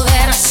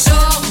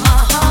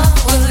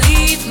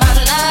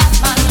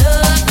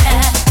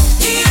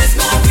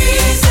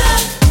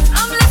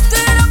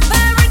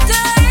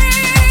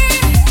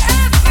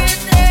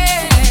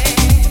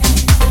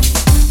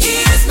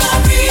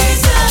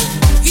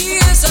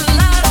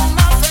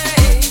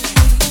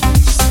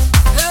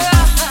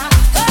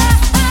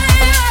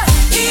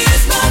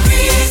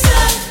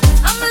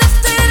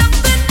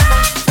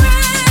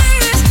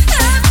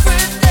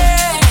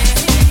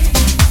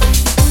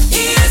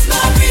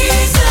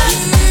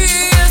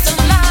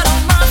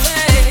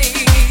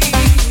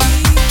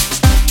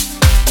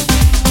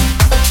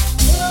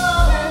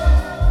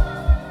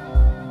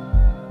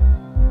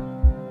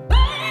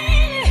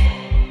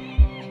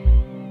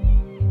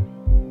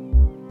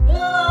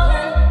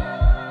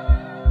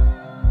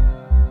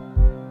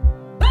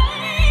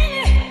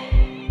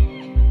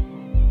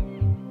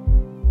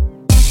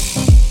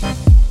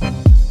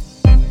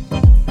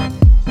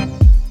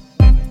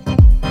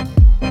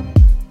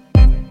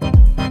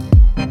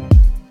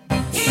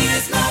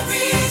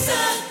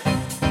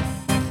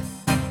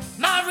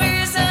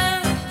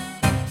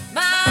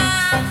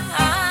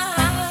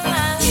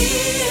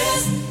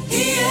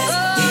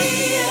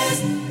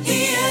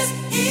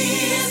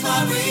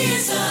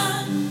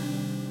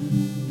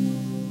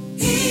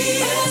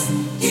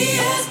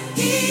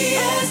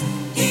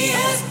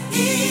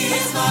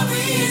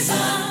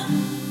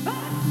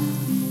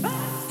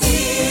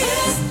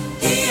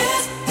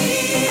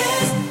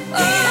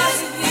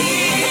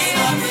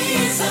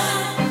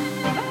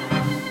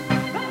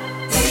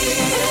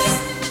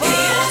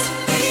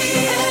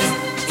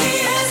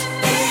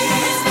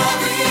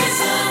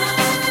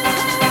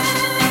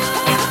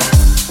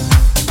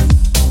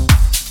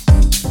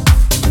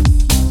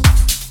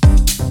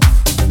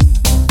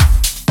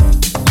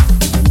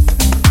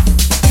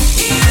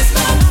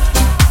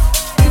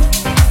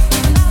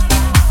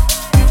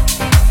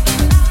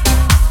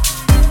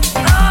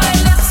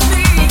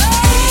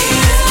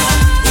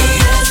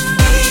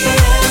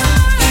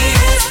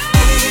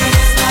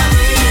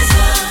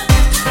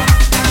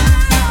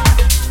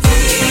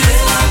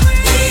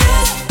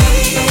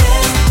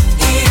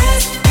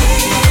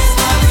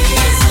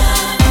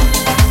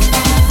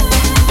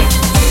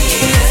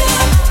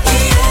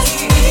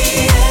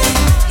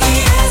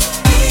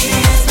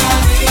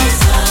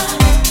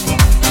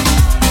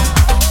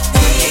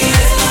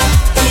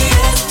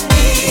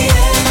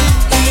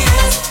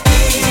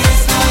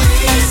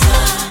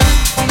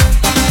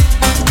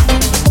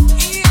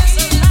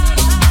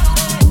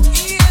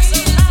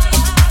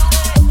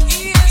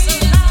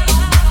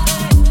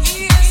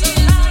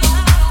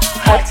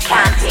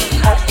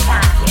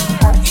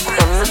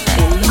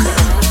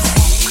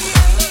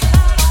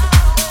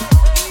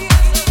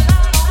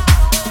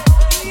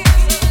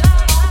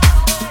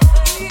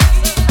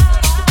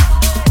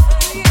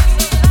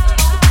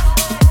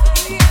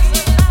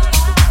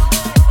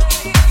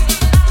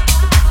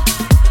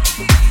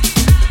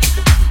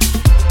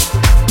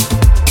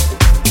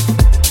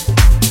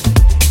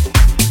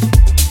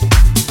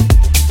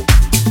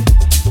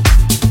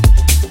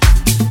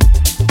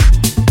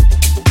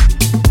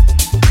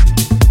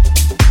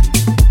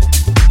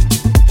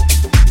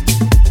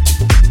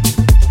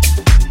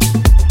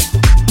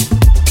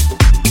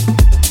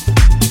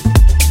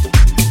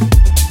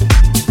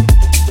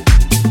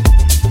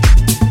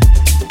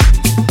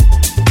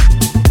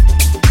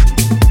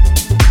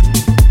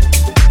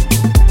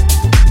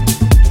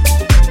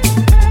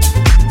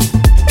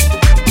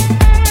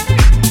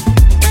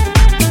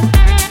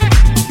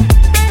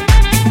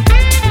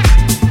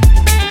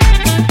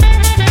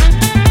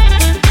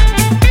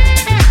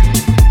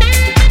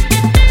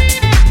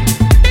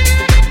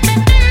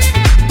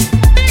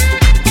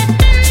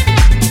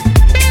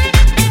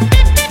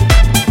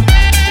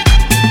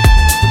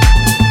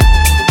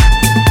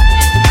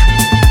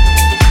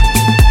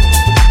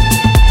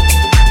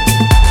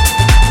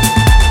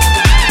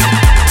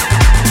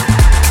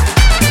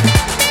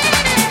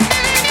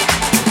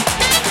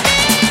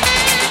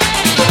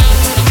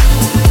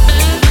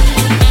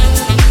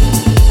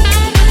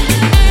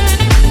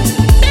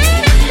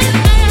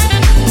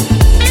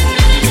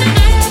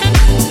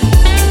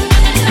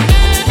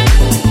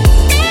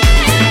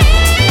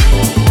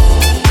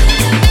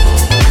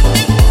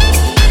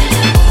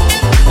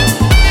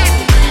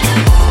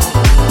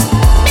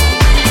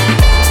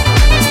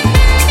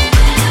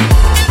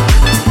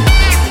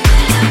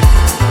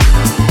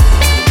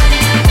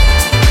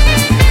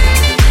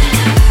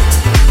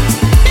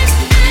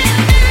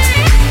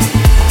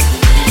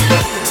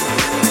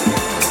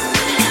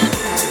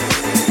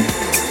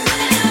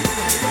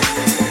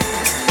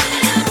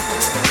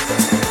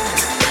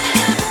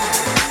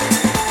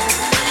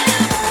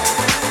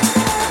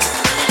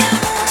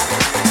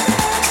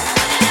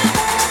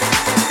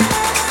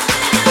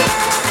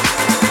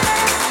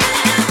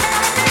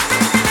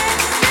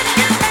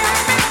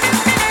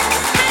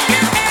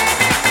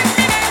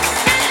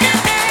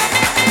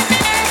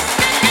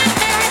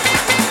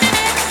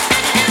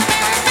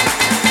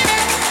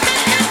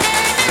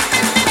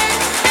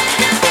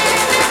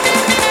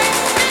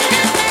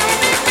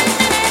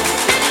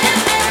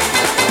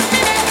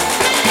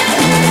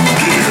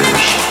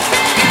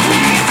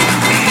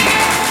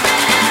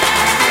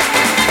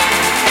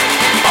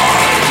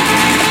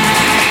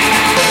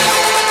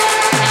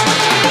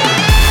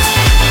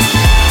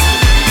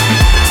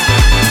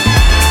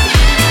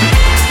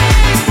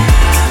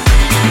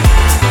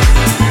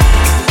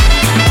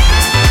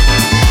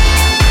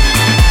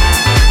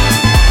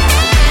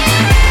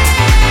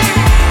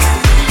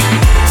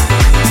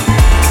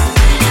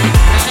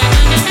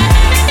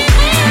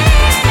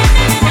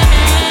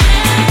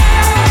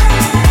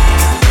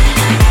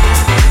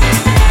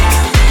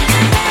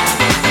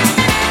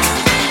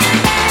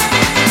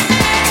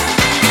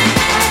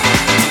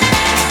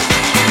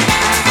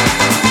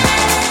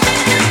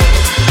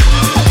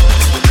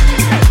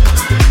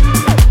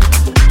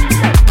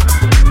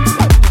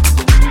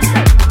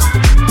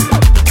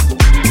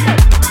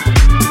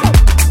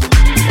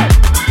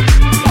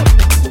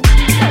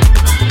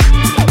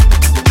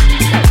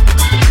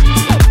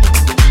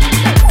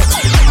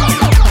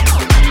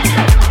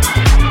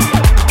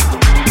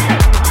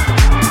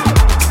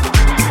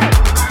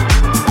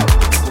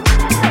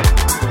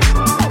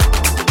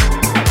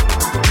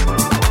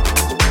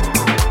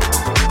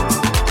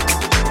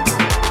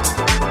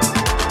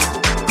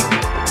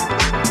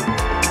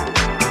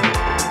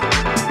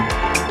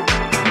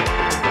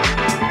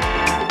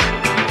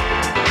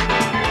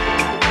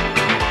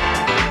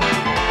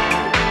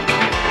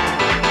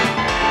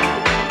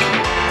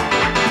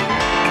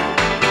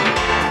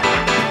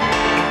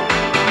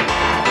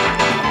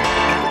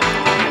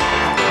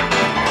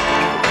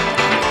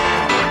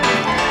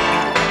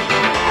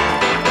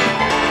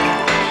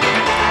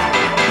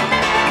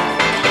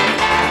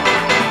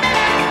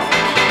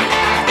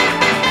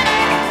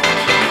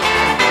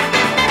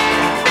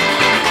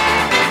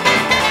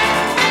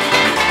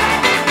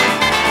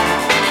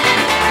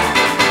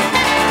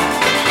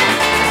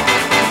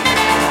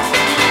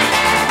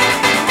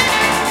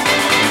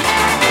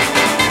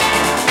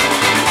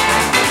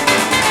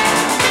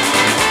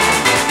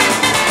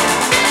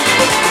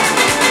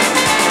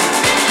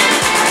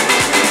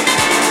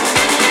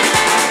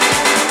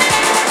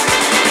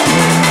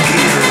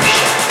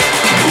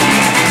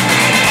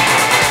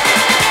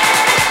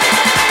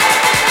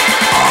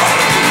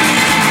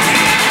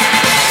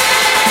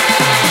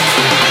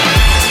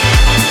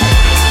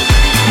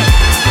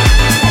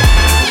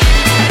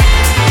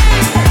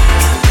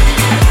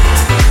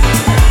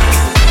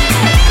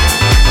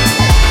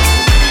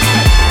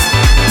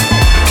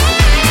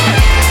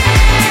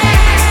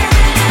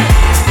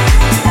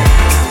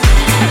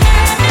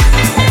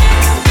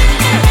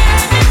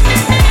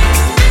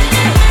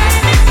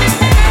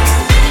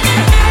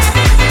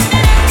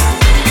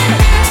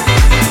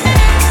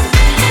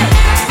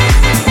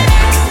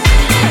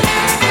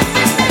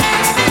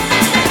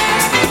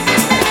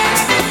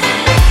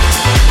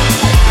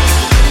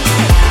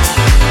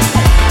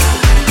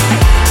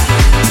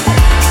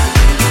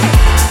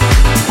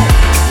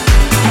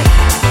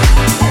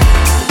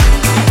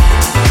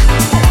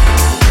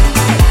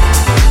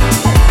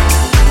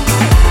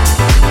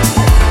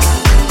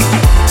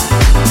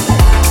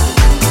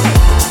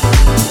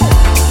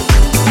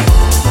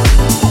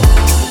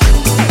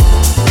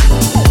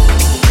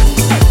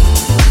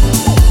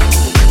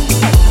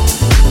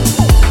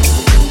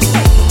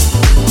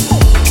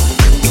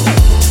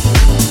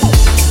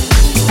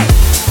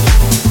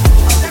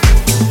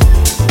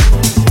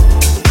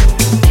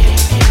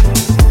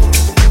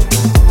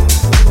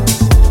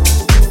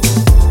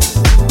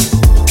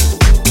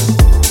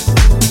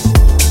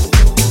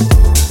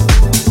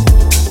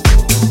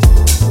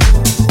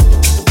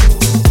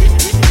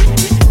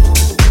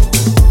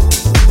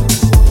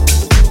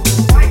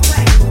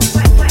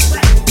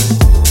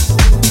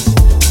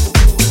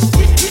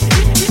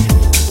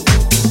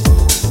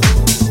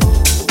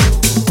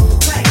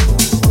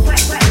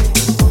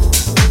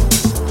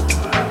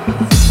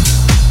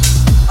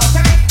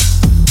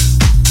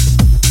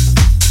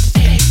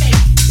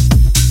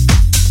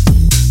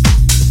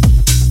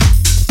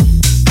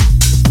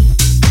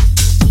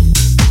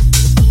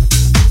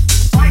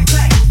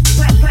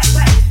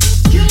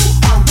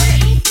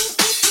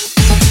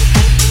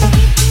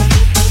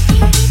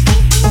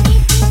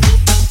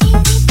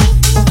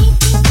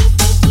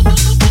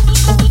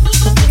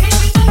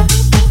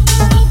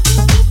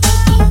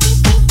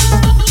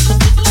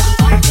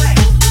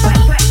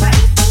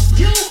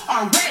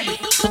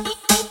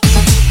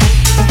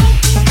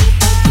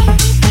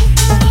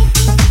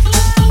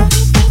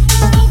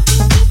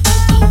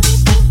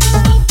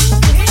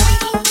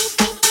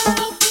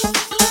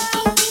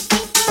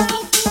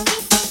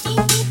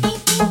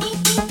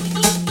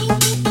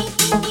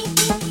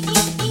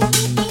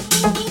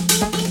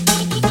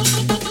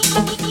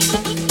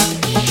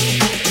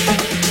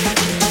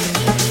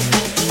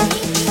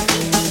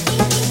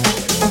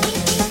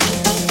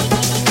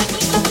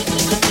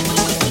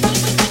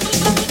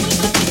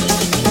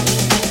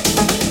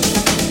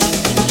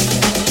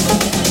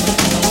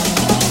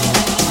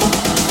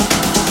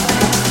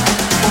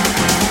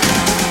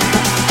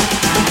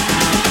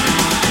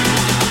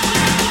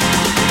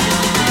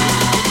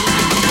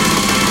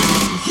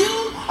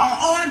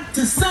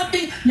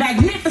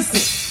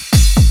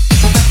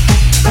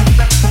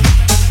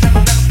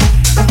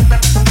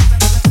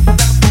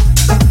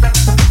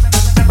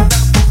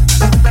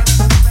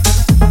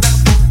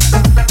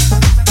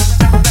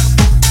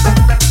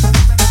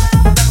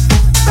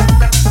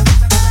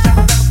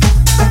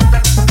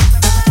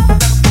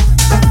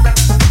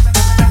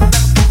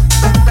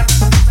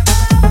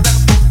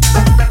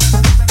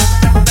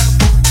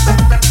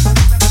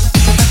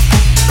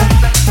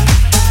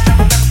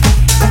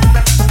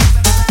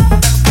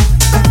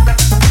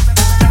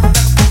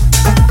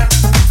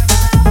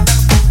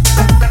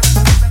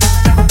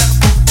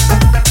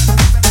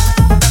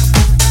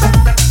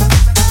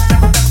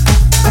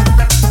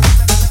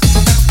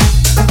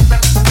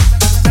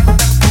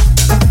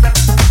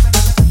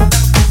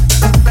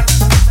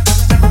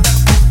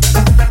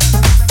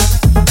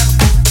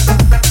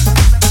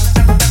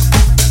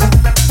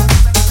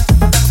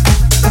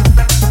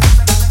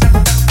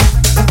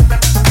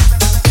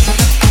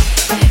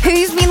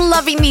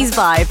those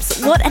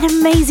vibes. What an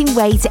amazing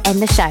way to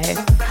end the show.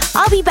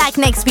 I'll be back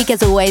next week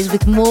as always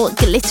with more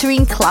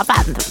glittering club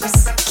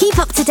anthems. Keep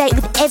up to date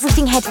with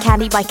everything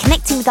Hedkandi by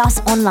connecting with us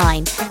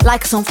online.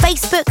 Like us on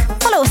Facebook,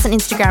 follow us on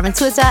Instagram and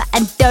Twitter,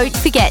 and don't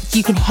forget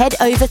you can head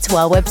over to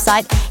our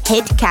website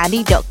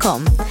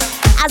hedkandi.com.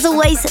 As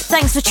always,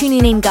 thanks for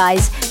tuning in,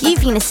 guys.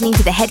 You've been listening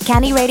to the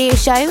Hedkandi Radio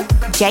Show.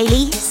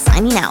 Jaylee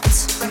signing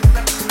out.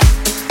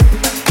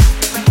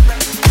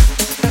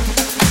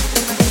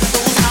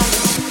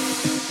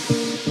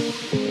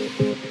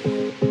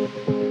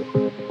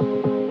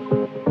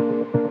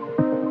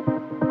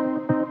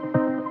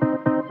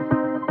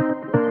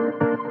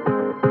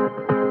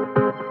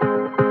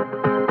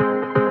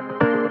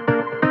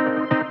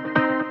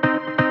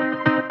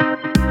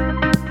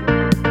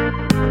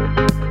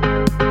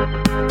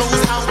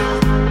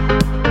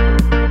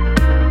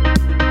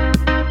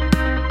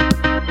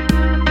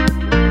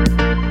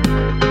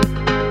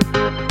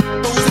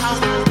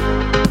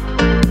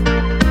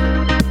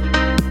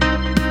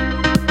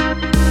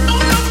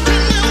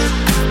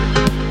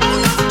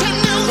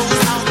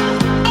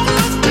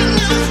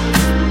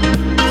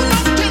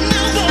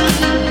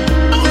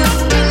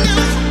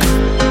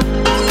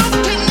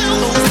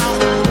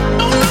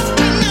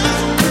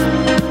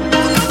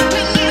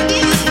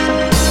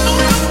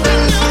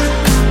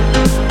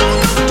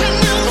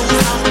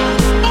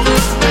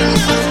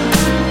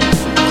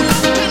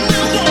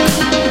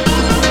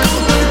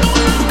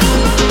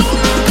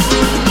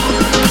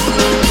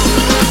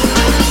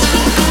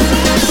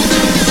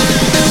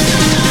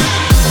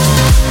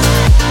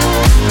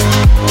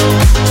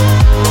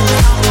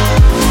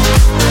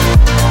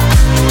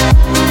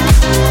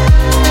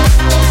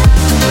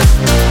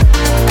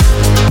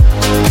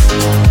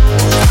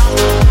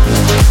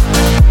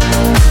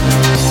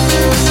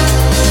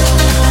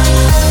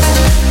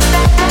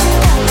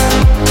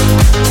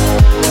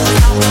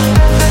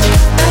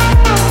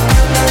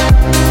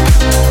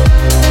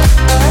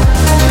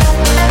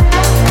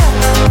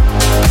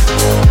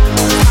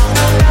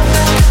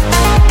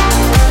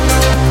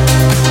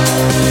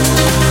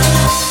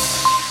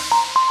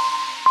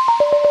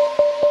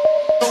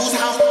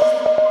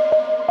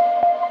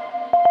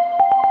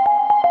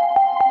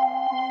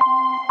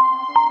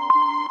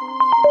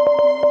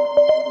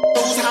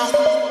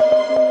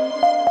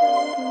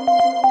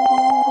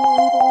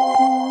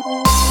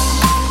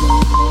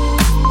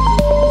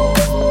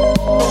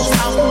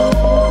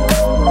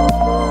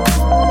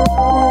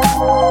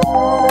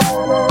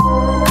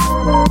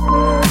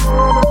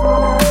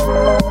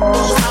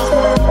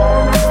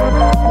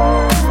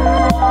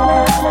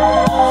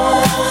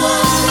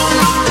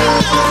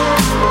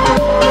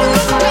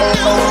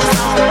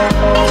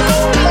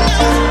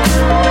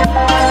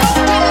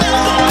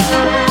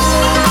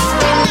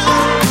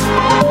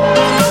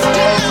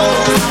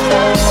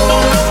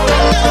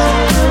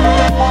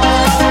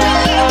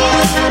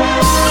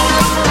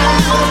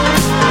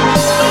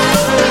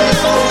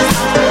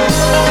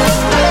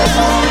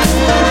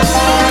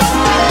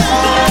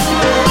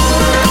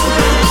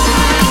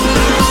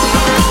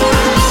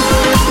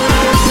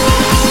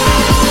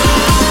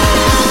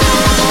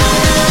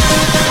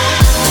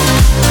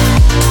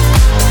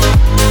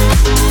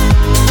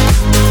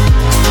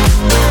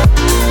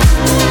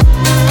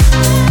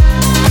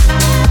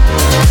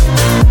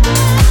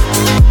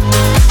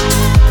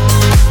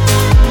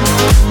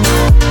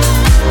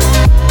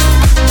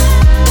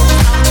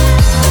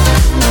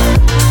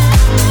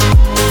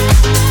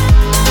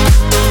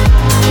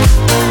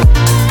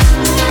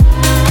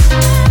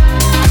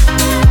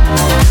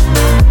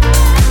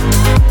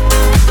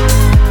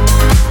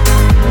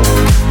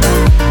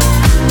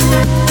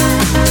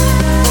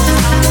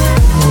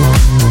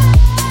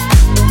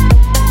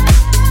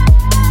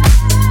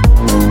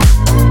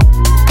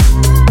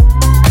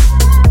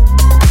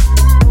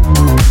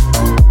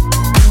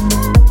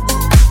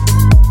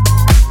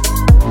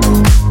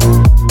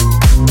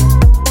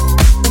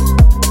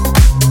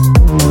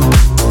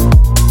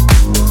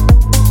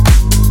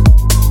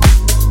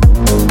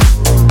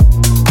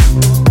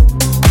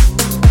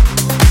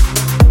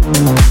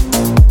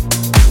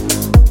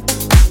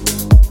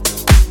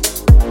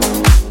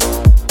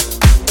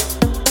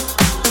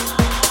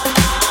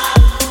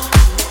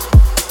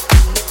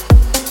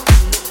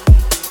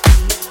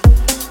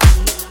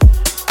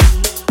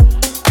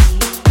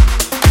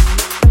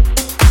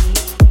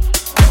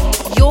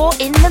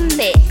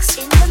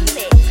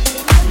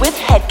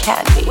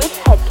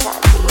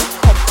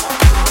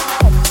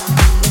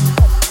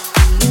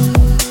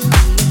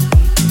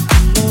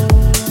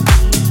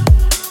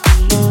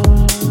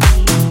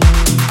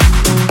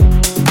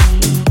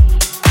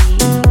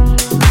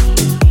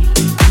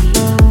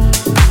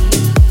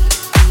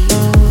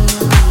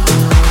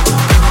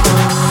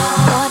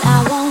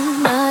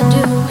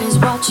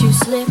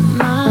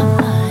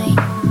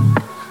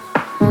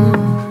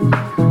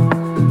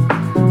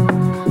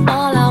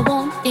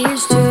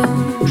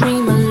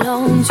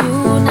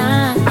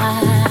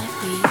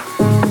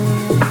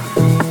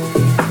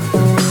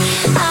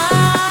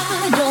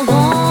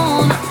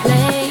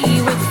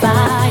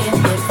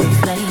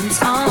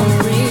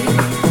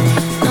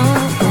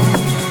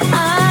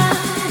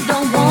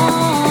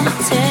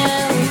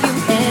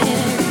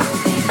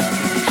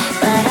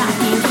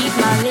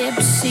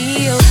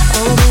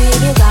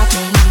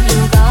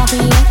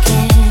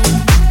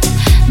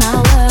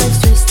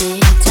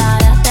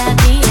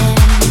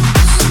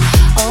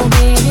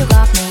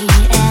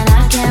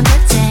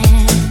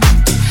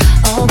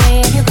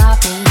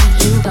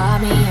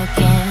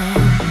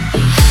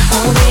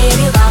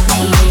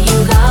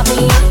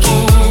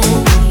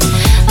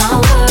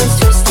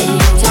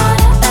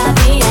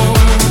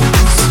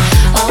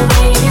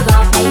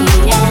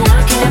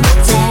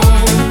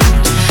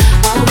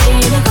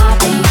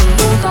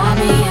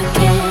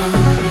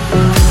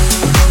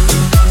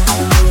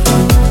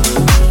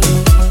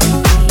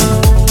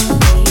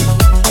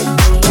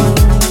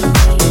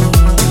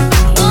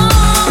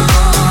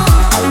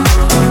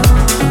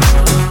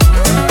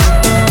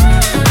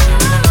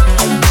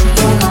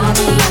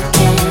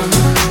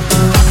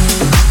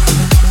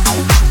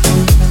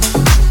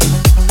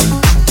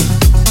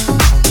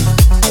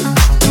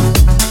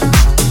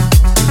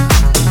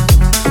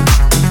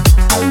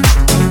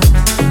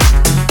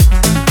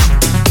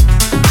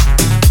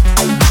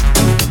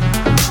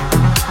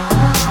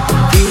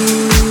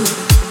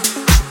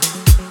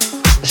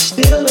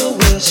 Still a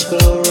whisper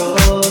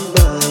on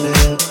my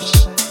lips.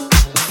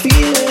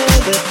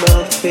 Feeling at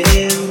my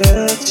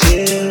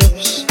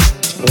fingertips,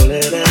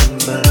 pulling at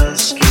my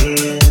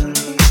skin.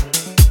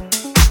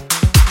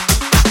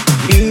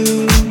 You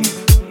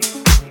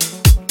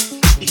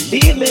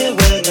leave me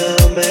when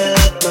I'm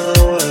at my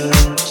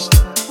worst.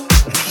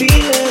 I'm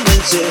feeling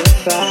as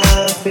if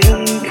I've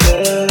been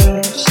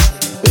cursed,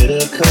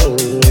 bitter cold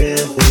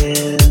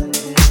within.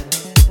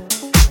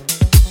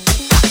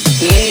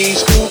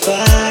 Days go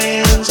by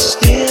and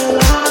still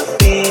I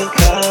think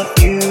of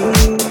you.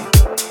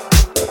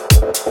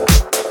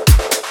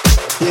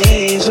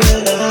 Days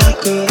when I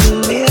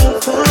couldn't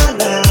live my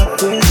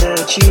life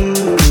without you.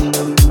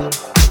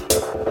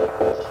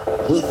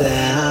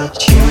 Without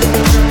you.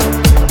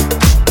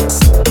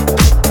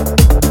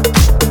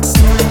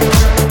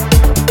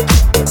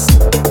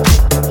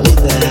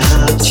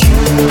 Without you.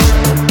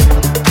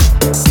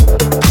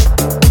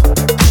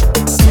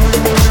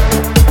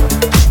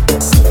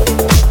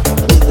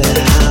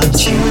 Without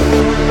you.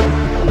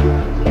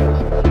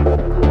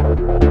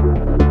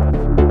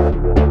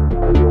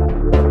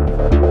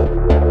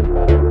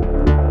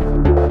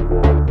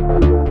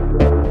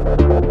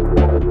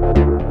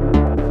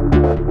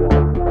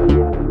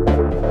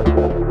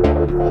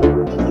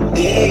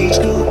 Days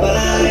go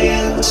by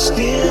and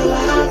still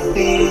I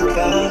think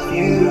of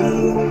you.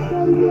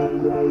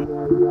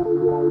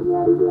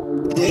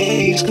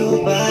 Days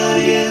go by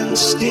and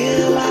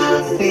still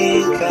I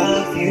think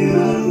of you.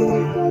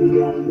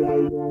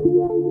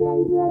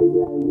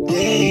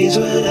 Days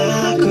when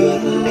I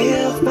couldn't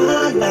live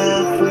my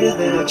life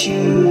without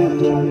you.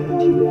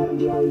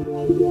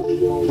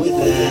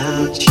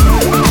 Without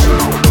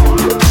you.